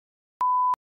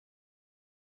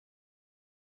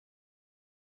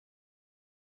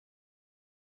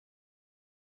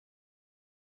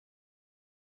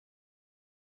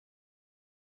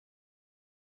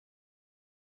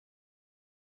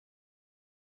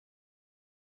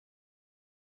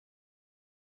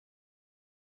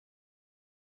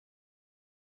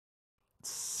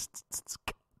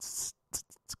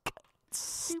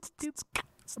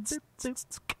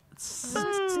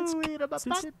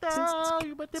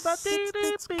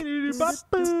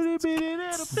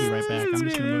 Be right back. I'm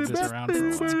just gonna move this around for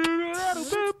a while.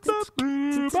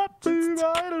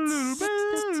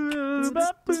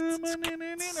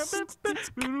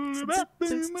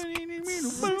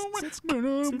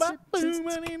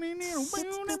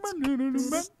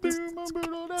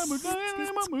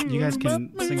 You guys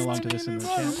can sing along to this in the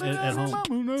chat at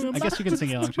home. I guess you can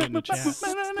sing along to it in the chat.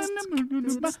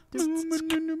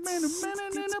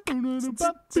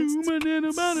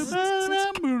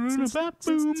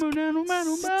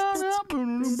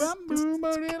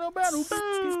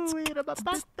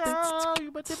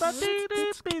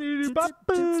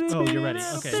 Oh, you're ready.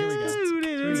 Okay, here we go.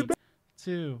 3,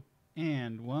 2,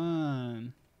 and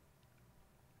 1.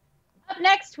 Up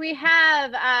next, we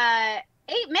have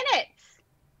 8 minutes.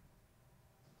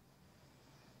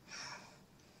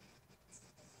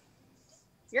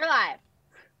 You're live.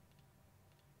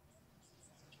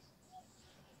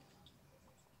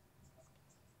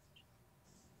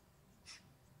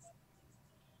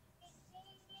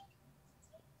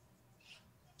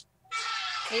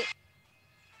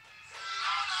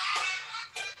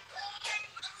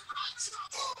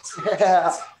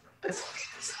 Yeah.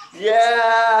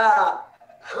 Yeah.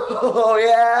 Oh,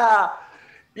 yeah.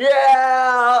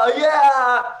 Yeah.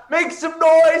 Yeah. Make some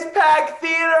noise, Pack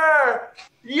Theater.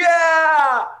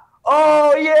 Yeah.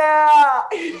 Oh, yeah.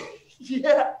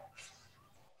 Yeah.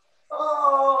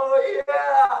 Oh,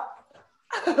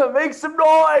 yeah. Make some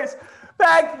noise,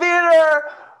 Pack Theater.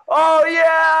 Oh,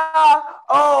 yeah.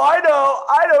 Oh, I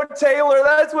know, Taylor.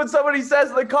 That's what somebody says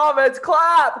in the comments.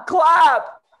 Clap,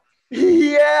 clap.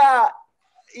 Yeah.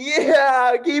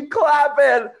 Yeah. Keep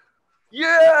clapping.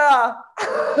 Yeah.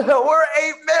 We're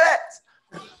 8 minutes.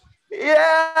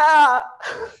 Yeah.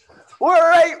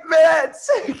 We're 8 minutes.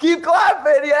 Keep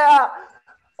clapping. Yeah.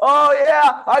 Oh,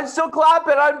 yeah. I'm still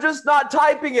clapping. I'm just not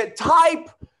typing it. Type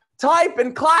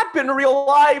and clap in real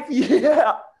life.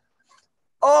 Yeah.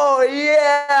 Oh,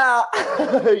 yeah.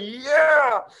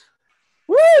 Yeah.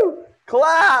 Woo.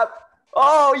 Clap.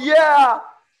 Oh, yeah.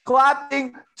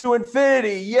 Clapping to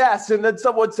infinity. Yes. And then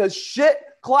someone says, shit.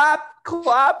 Clap.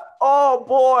 Clap. Oh,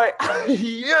 boy.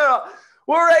 Yeah.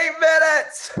 We're 8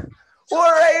 minutes.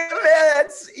 We're 8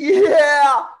 minutes.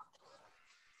 Yeah.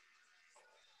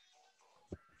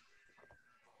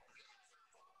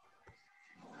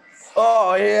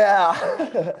 Oh,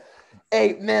 yeah.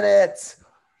 8 minutes.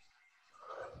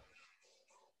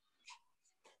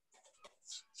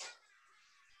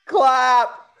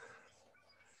 Clap.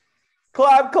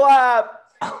 Clap, clap.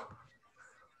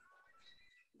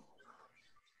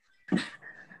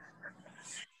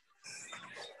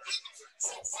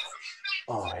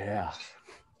 Oh, yeah.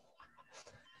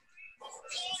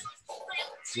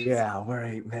 Yeah, we're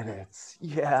 8 minutes.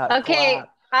 Yeah. Okay.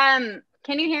 Clap.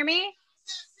 Can you hear me?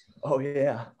 Oh,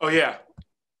 yeah. Oh, yeah.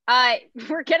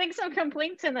 We're getting some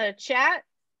complaints in the chat.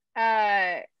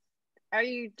 Are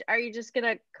you just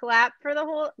gonna get claps for the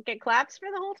whole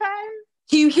time?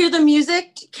 Can you hear the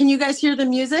music? Can you guys hear the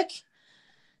music?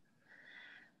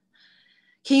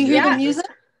 Can you hear the music?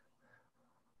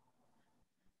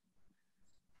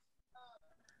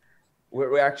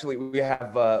 We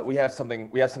have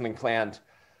something planned.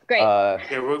 Great.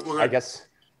 Yeah, we're I guess.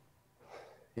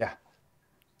 Yeah.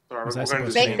 Sorry, Was I we're going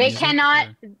to supposed to sing.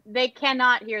 They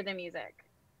cannot hear the music.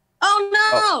 Oh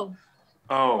no!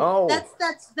 Oh.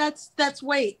 That's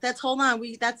wait. That's hold on.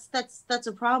 That's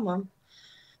a problem.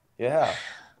 Yeah.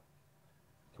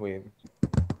 Can we?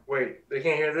 Wait, they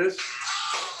can't hear this?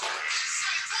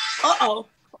 Uh-oh.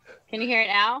 Can you hear it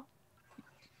now?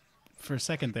 For a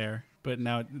second there, but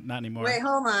now not anymore. Wait,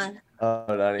 hold on. Oh,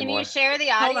 not Can anymore. you share the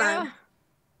Hold audio?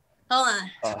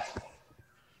 on.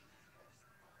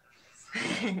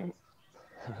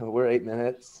 We're 8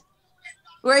 minutes.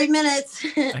 We're 8 minutes.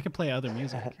 I could play other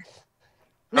music.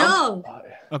 No,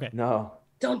 Okay. No.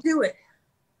 don't do it.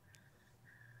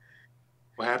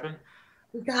 What happened?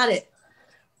 We got it.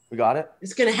 We got it?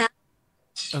 It's gonna happen.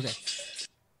 Okay.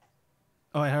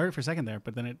 Oh, I heard it for a second there,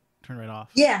 but then it turned right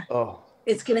off. Yeah, Oh.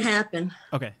 it's gonna happen.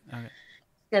 Okay. Okay.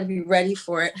 Gotta be ready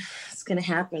for it. It's gonna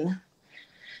happen.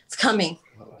 It's coming.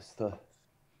 What's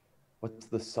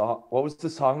the song? What was the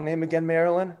song name again,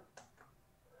 Marilyn?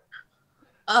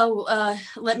 Oh,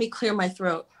 let me clear my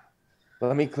throat.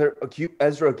 Let me clear.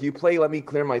 Ezra, can you play "Let Me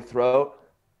Clear My Throat"?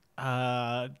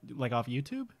 Like off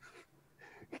YouTube?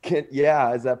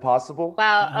 Yeah, is that possible?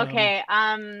 Well, okay.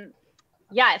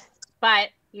 Yes, but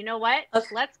you know what? Okay.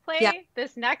 Let's play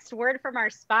this next word from our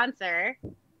sponsor.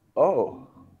 Oh.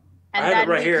 And I have then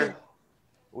it right here.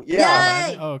 Yeah.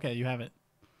 Yay! Oh, okay. You have it.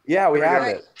 Yeah, we have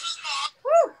it.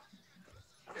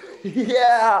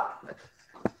 Yeah.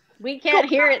 We can't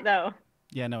hear it though.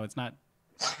 Yeah, no, it's not.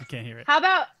 You can't hear it. How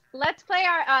about let's play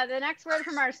our the next word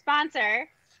from our sponsor,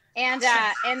 and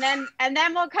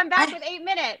then we'll come back with 8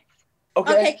 minutes.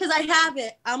 Okay, because I have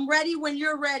it. I'm ready when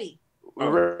you're ready.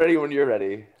 We're ready when you're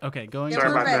ready. Okay, going.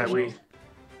 Sorry about that. ready.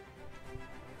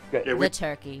 The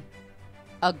turkey,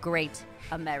 a great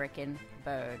American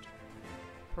bird.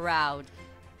 Proud,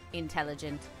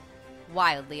 intelligent,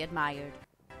 wildly admired.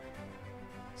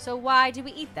 So why do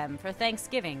we eat them for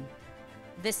Thanksgiving?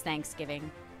 This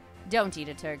Thanksgiving, don't eat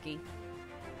a turkey.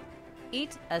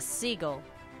 Eat a seagull.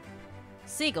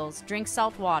 Seagulls drink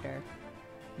salt water.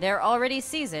 They're already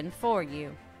seasoned for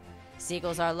you.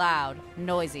 Seagulls are loud,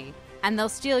 noisy, and they'll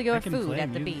steal your I can food play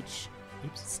at the music. beach.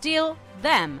 Oops. Steal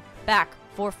them back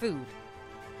for food.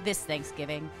 This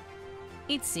Thanksgiving,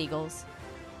 eat seagulls,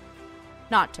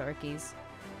 not turkeys.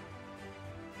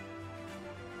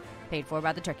 Paid for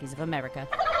by the Turkeys of America.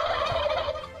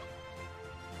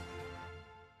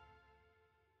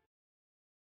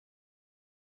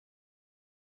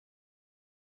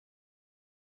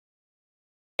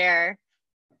 There.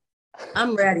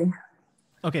 I'm ready.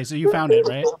 Okay, so you found it,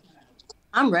 right?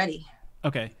 I'm ready.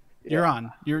 Okay, you're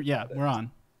on. We're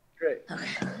on. Great.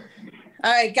 Okay.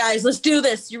 All right, guys, let's do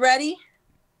this. You ready?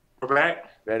 We're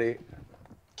back. Ready?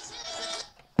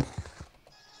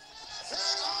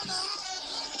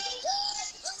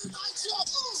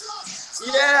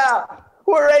 Yeah,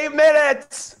 we're 8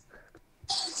 minutes.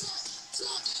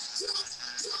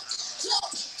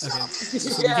 Okay,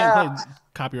 so we can't play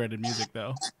copyrighted music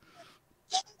though.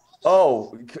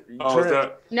 Oh, Oh, is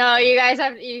that? No, you guys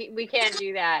have. We can't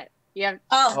do that. You have.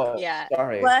 Oh, Yeah.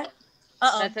 Sorry. what?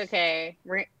 Uh-oh. That's okay.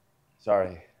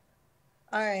 Sorry.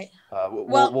 All right.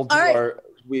 We'll do all right.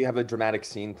 we have a dramatic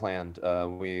scene planned.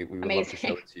 We would love to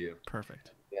show it to you.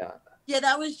 Perfect. Yeah, Yeah,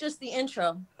 that was just the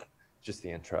intro. just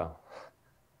the intro.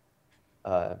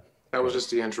 That was just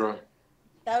the intro.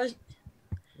 That was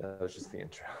Just the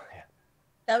intro. Yeah.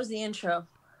 that was the intro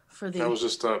for the. That was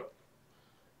just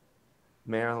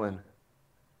Marilyn,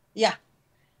 Yeah.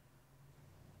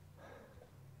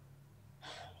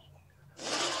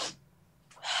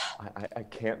 I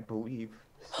can't believe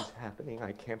this is happening.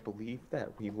 I can't believe that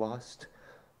we lost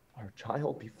our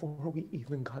child before we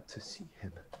even got to see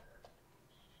him.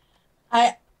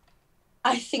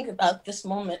 I think about this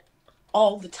moment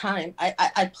all the time.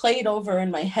 I play it over in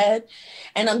my head,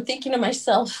 and I'm thinking to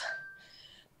myself,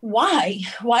 why?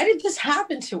 Why did this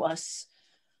happen to us?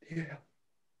 Yeah.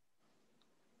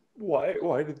 Why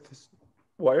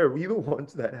are we the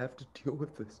ones that have to deal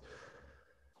with this?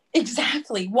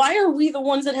 Exactly. Why are we the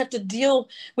ones that have to deal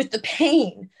with the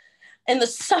pain and the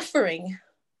suffering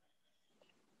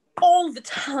all the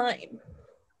time?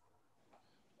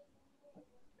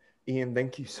 Ian,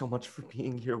 thank you so much for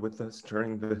being here with us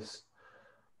during this.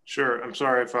 Sure. I'm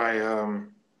sorry if I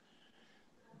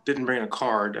didn't bring a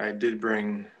card. I did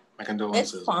bring my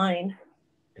condolences. It's fine.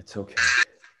 It's okay.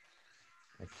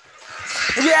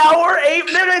 Yeah, we're 8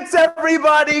 minutes,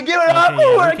 everybody. Give it up.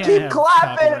 yeah, We're we can't keep have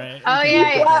clapping. copyright. Oh We yeah.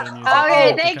 can't have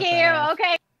copyrighted music. Okay. Oh, Thank cut you. that off.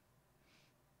 Okay.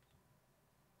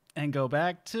 And go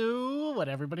back to what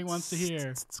everybody wants to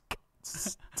hear.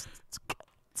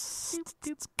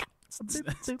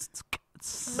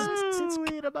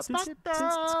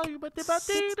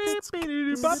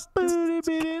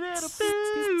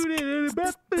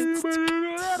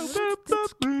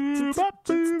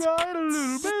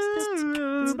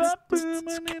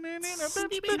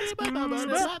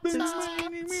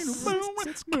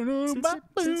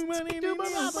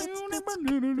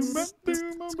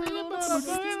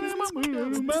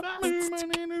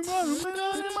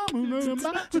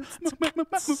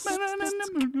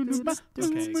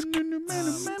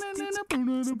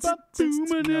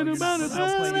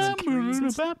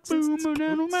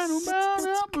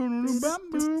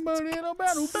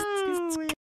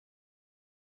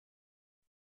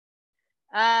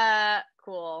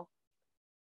 Cool.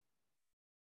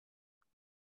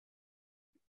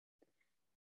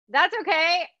 That's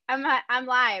okay. I'm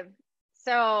live.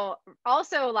 So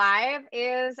also live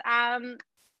is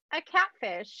a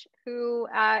catfish who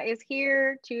is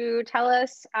here to tell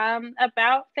us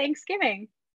about Thanksgiving.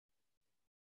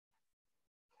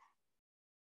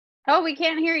 Oh, we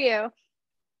can't hear you.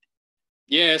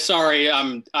 Yeah, sorry.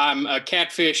 I'm a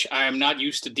catfish. I am not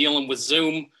used to dealing with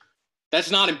Zoom. That's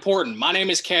not important. My name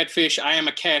is Catfish. I am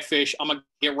a catfish. I'm gonna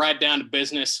get right down to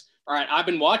business. All right, I've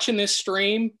been watching this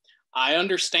stream. I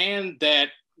understand that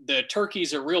the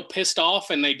turkeys are real pissed off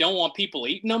and they don't want people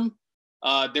eating them.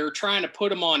 They're trying to put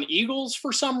them on eagles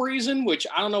for some reason, which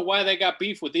I don't know why they got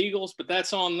beef with eagles, but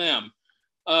that's on them.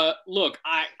 Look,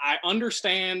 I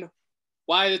understand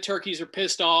why the turkeys are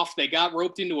pissed off. They got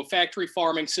roped into a factory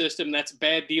farming system. That's a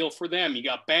bad deal for them. You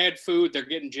got bad food. They're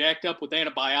getting jacked up with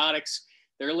antibiotics.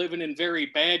 They're living in very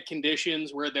bad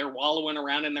conditions where they're wallowing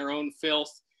around in their own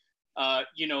filth.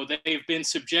 They've been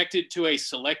subjected to a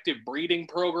selective breeding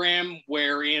program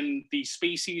wherein the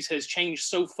species has changed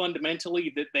so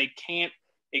fundamentally that they can't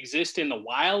exist in the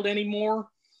wild anymore.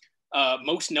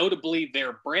 Most notably,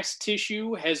 their breast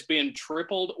tissue has been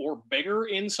tripled or bigger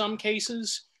in some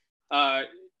cases,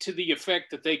 to the effect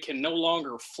that they can no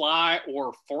longer fly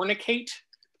or fornicate.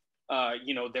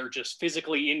 They're just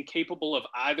physically incapable of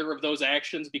either of those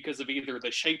actions because of either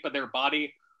the shape of their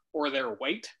body or their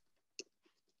weight.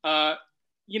 And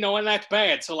that's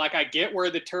bad. So I get where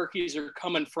the turkeys are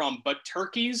coming from, but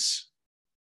turkeys,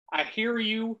 I hear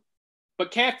you,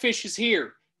 but Catfish is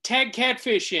here. tag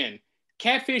Catfish in.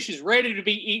 Catfish is ready to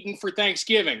be eaten for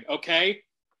Thanksgiving, okay?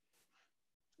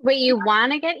 Wait, you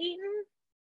want to get eaten?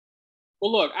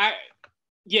 Well, look,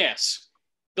 yes.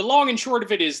 The long and short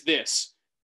of it is this.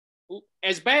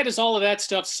 As bad as all of that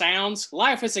stuff sounds,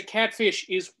 life as a catfish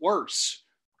is worse,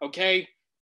 okay?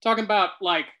 Talking about,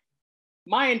 like,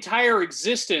 my entire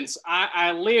existence,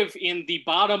 I live in the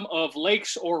bottom of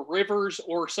lakes or rivers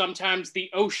or sometimes the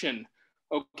ocean,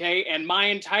 okay? And my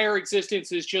entire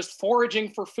existence is just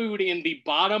foraging for food in the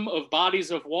bottom of bodies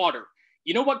of water.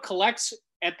 You know what collects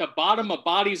at the bottom of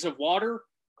bodies of water?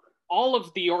 All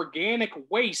of the organic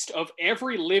waste of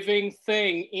every living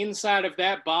thing inside of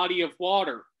that body of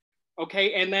water,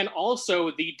 okay? And then also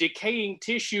the decaying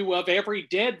tissue of every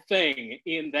dead thing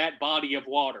in that body of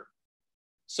water.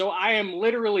 So I am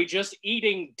literally just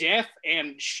eating death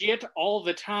and shit all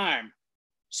the time.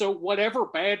 So whatever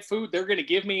bad food they're going to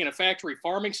give me in a factory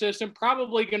farming system,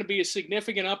 probably going to be a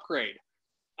significant upgrade.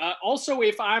 Also,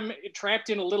 if I'm trapped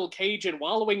in a little cage and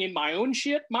wallowing in my own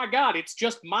shit, my God, it's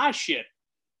just my shit.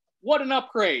 What an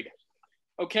upgrade.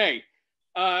 Okay.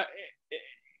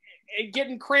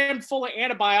 Getting crammed full of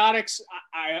antibiotics,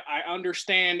 I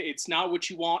understand it's not what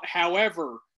you want.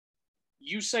 However,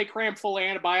 you say crammed full of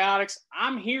antibiotics,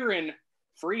 I'm hearing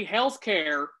free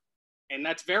healthcare, and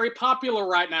that's very popular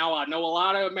right now. I know a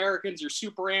lot of Americans are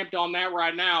super amped on that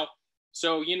right now.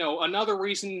 So, you know, another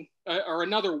reason or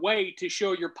another way to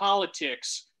show your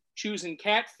politics, choosing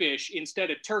catfish instead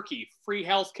of turkey, free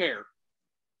healthcare,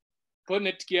 putting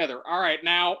it together. All right,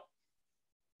 now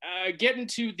getting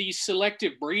to the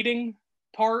selective breeding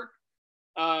part,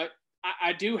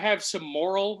 I do have some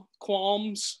moral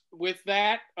qualms with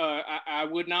that. I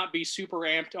would not be super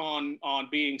amped on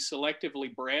being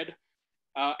selectively bred.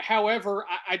 However,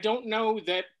 I don't know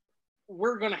that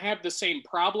we're going to have the same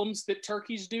problems that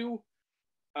turkeys do.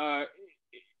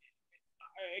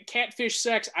 Catfish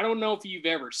sex, I don't know if you've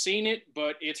ever seen it,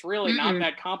 but it's really not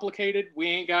that complicated. We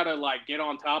ain't got to like get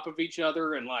on top of each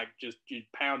other and like just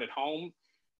pound it home.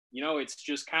 You know, it's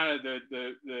just kind of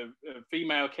the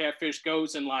female catfish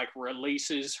goes and like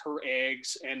releases her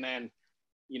eggs, and then,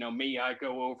 you know, me, I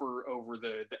go over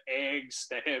the eggs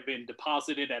that have been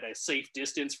deposited at a safe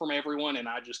distance from everyone, and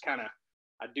I just kind of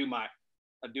I do my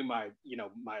you know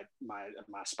my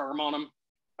sperm on them,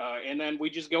 and then we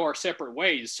just go our separate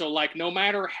ways. So like, no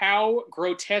matter how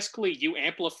grotesquely you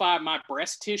amplify my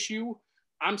breast tissue,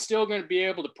 I'm still going to be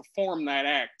able to perform that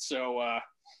act. So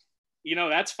you know,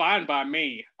 that's fine by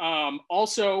me.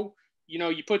 Also, you know,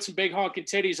 you put some big honking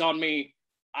titties on me,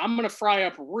 I'm going to fry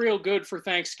up real good for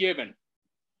Thanksgiving.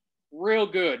 Real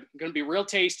good. Going to be real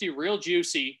tasty, real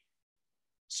juicy.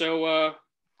 So,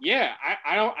 yeah,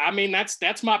 I mean,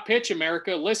 that's my pitch,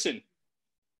 America. Listen,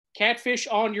 catfish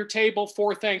on your table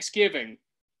for Thanksgiving.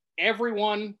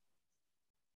 Everyone,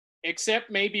 except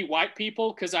maybe white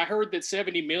people, because I heard that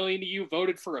 70 million of you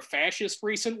voted for a fascist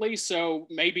recently, so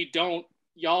maybe don't.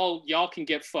 Y'all can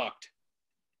get fucked.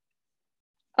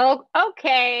 Oh,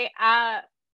 okay.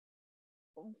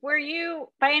 Were you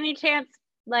by any chance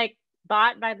like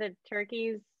bought by the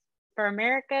Turkeys for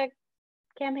America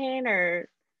campaign, or?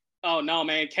 Oh no,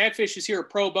 man! Catfish is here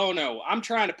pro bono. I'm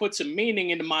trying to put some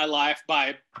meaning into my life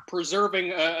by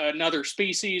preserving another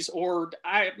species, or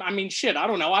I mean, shit. I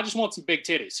don't know. I just want some big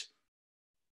titties.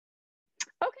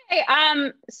 Okay.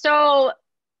 So.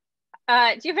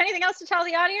 Do you have anything else to tell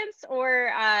the audience, or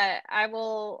I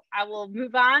will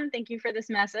move on. Thank you for this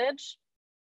message.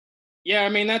 Yeah, I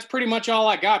mean, that's pretty much all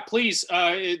I got. Please,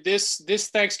 this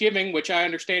Thanksgiving, which I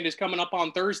understand is coming up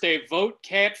on Thursday, vote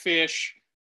catfish.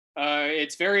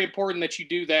 It's very important that you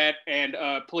do that, and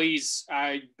please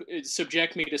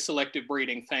subject me to selective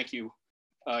breeding. Thank you.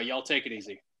 Y'all take it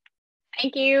easy.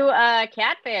 Thank you,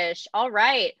 catfish. All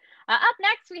right. Up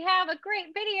next, we have a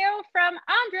great video from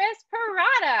Andres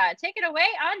Parada. Take it away,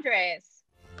 Andres.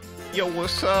 Yo,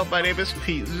 what's up? My name is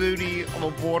Pete Zuni. I'm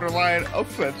a borderline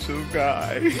offensive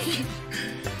guy.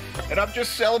 And I'm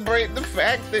just celebrating the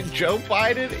fact that Joe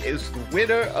Biden is the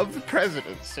winner of the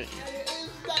presidency.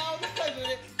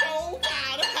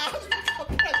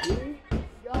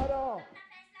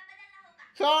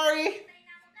 Sorry.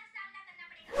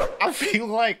 I feel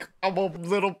like I'm a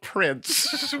little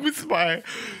prince with my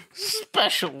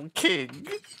special king.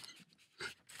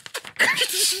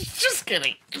 Just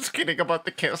kidding about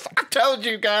the kiss. I told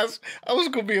you guys I was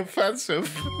gonna be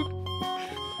offensive.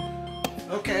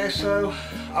 Okay, so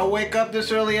I wake up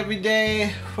this early every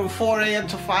day from 4 a.m.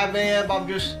 to 5 a.m. I'm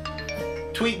just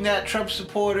tweeting at Trump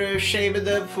supporters, shaming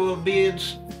them for being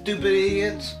stupid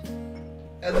idiots.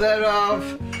 And then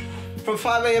From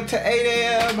 5 a.m. to 8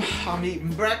 a.m., I'm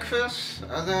eating breakfast.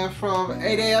 And then from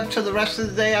 8 a.m. to the rest of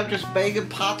the day, I'm just baking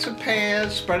pots and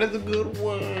pans, spreading the good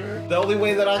word. The only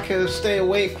way that I can stay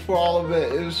awake for all of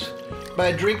it is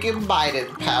by drinking Biden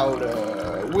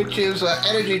powder, which is an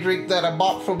energy drink that I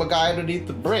bought from a guy underneath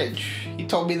the bridge. He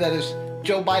told me that it's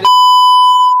Joe Biden.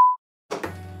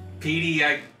 Petey,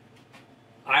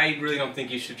 I really don't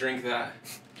think you should drink that.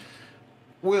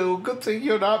 Well, good thing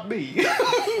you're not me.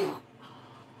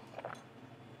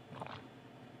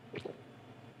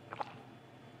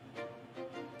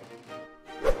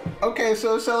 Okay,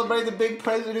 so to celebrate the big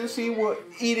presidency, we're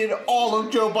eating all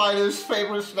of Joe Biden's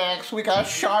favorite snacks. We got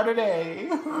Chardonnay.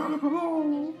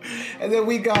 And then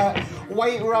we got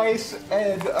white rice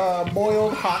and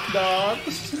boiled hot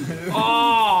dogs.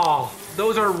 Oh,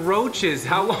 those are roaches.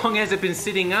 How long has it been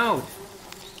sitting out?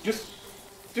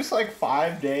 Just like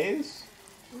 5 days.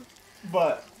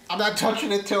 But I'm not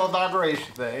touching it till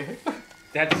Inauguration Day.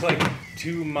 That's like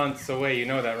 2 months away, you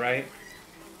know that, right?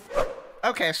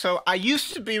 Okay, so I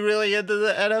used to be really into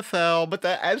the NFL, but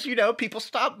then, as you know, people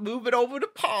stopped moving over to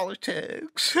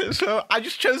politics. So I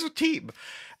just chose a team.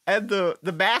 And the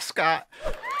mascot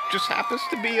just happens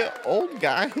to be an old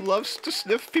guy who loves to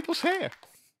sniff people's hair.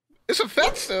 It's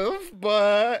offensive,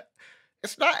 but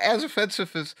it's not as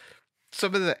offensive as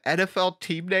some of the NFL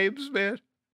team names, man.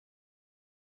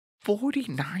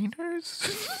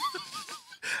 49ers?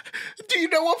 Do you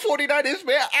know what 49 is,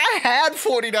 man? I had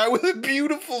 49 with a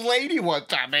beautiful lady one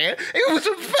time, man. It was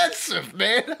offensive,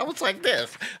 man. I was like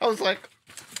this. I was like...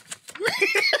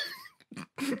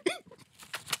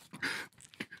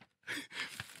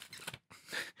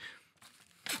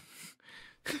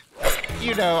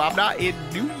 You know, I'm not in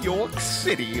New York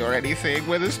City or anything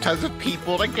where there's tons of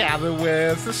people to gather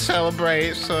with, to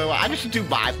celebrate, so I just do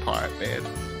my part, man.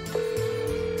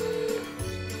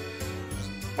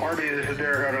 Arby, this is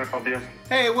Derek. How can I help you?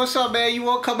 Hey, what's up, man? You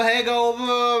want to come hang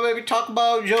over, maybe talk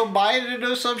about Joe Biden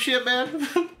or some shit, man?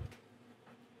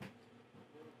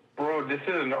 Bro, this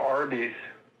isn't Arby's.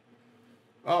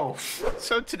 Oh.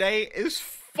 So today is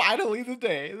finally the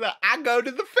day that I go to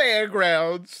the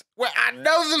fairgrounds where I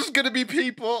know there's going to be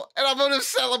people and I'm going to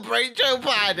celebrate Joe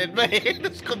Biden, man.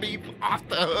 It's going to be off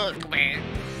the hook, man.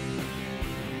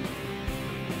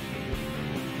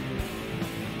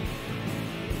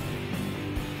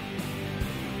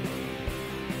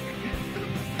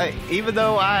 Hey, even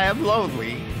though I am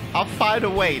lonely, I'll find a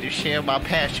way to share my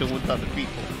passion with other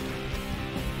people.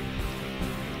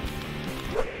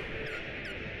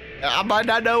 I might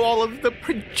not know all of the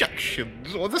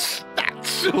projections or the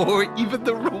stats or even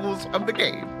the rules of the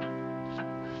game.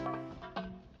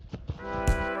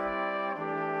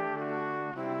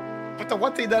 But the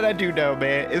one thing that I do know,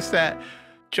 man, is that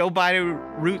Joe Biden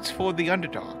roots for the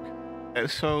underdog. And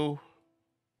so,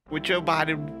 with Joe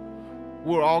Biden,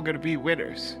 we're all going to be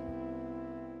winners.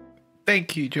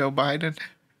 Thank you, Joe Biden.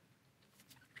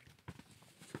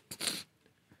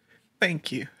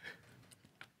 Thank you.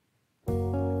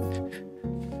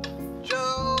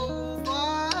 Joe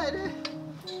Biden.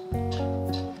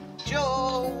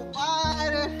 Joe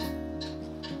Biden.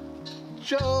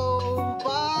 Joe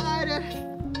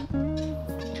Biden.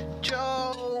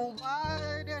 Joe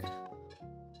Biden.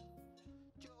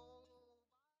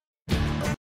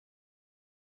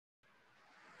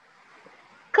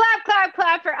 Clap, clap,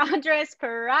 clap for Andres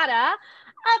Parada.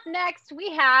 Up next, we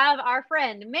have our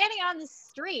friend Manny on the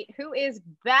Street, who is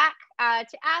back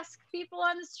to ask people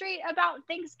on the street about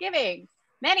Thanksgiving.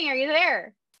 Manny, are you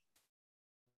there?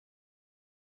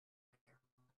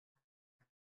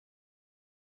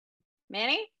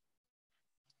 Manny?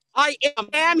 I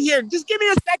am here. Just give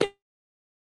me a second.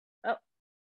 Oh,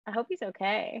 I hope he's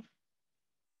okay.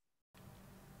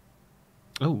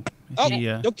 Oh,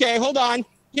 okay, hold on.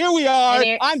 Here we are.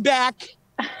 I'm back.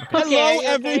 Hello,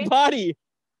 everybody.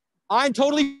 I'm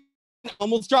totally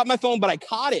almost dropped my phone, but I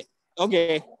caught it.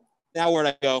 Okay, now where'd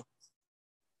I go?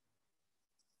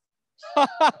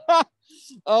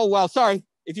 Oh, well, sorry.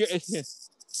 If you're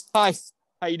hi,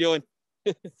 how you doing?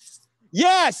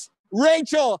 Yes,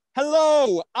 Rachel.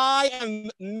 Hello, I am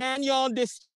Magnon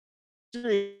District.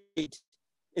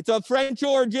 It's a French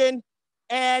origin,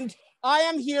 and I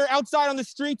am here outside on the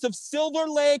streets of Silver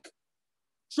Lake,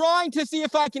 trying to see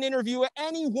if I can interview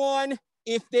anyone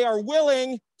if they are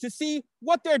willing to see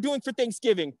what they're doing for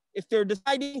Thanksgiving. If they're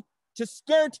deciding to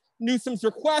skirt Newsom's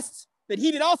requests that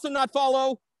he did also not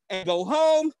follow and go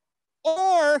home,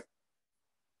 or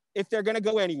if they're gonna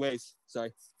go anyways.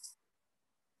 Sorry.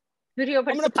 Who do you I'm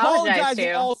gonna apologize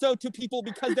also to people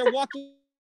because they're walking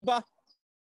by.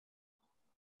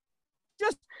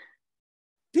 Just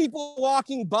people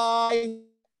walking by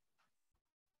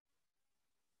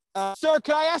Sir,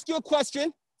 can I ask you a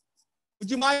question? Would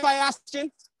you mind if I asked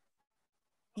you?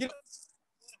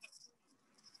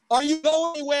 Are you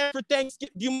going anywhere for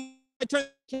Thanksgiving? Do you mind if I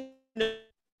turn?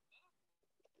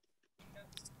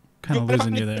 Kind of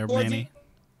losing you there, Manny.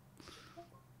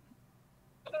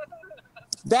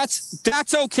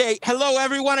 That's okay. Hello,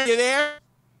 everyone. Are you there?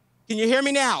 Can you hear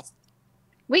me now?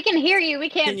 We can hear you. We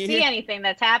can't you see hear- anything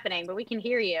that's happening, but we can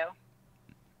hear you.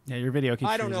 Yeah, your video keeps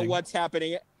I don't know freezing. what's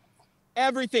happening.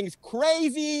 Everything's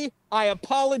crazy. I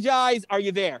apologize. Are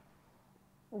you there?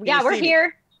 Can Yeah, you we're see me?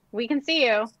 here. We can see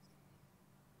you.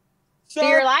 So Sir?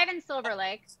 you're live in Silver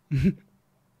Lake.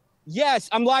 Yes,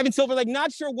 I'm live in Silver Lake.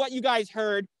 Not sure what you guys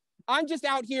heard. I'm just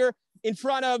out here in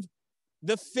front of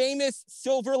the famous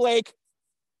Silver Lake.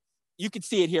 You can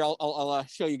see it here. I'll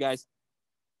show you guys.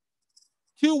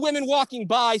 Two women walking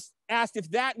by asked if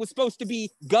that was supposed to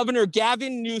be Governor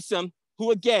Gavin Newsom,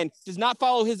 who again does not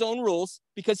follow his own rules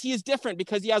because he is different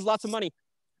because he has lots of money.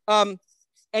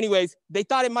 Anyways, they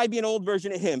thought it might be an old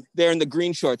version of him there in the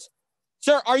green shorts.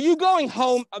 Sir, are you going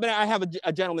home? I mean, I have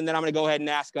a gentleman that I'm going to go ahead and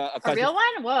ask a A question. real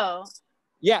one? Whoa.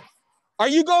 Yeah. Are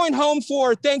you going home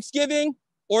for Thanksgiving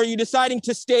or are you deciding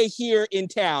to stay here in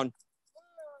town?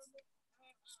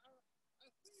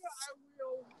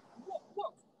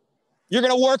 You're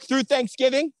going to work through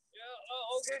Thanksgiving?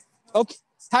 Yeah, okay. Okay.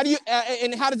 How do you,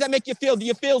 and how does that make you feel? Do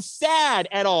you feel sad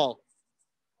at all?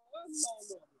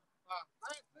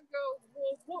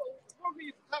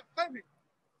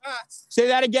 Say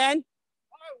that again.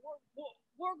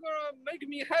 Work gonna make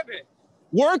me happy.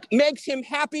 Work makes him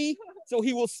happy, so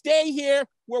he will stay here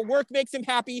where work makes him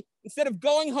happy instead of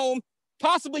going home,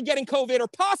 possibly getting COVID or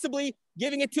possibly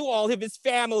giving it to all of his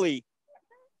family.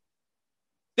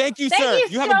 Thank you, sir.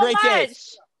 Thank you have so a great day. much.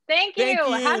 Thank you. Thank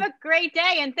you. Have a great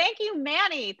day. And thank you,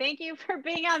 Manny. Thank you for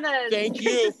being on the Thank trip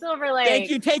you. to Silver Lake. Thank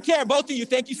you. Take care, both of you.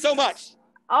 Thank you so much.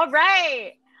 All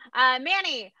right.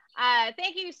 Manny,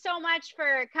 thank you so much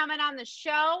for coming on the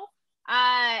show.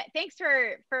 Thanks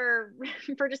for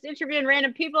for just interviewing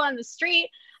random people on the street.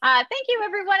 Thank you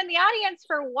everyone in the audience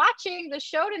for watching the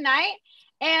show tonight.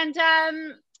 And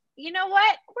you know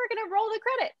what? We're gonna roll the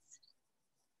credits.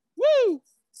 Woo!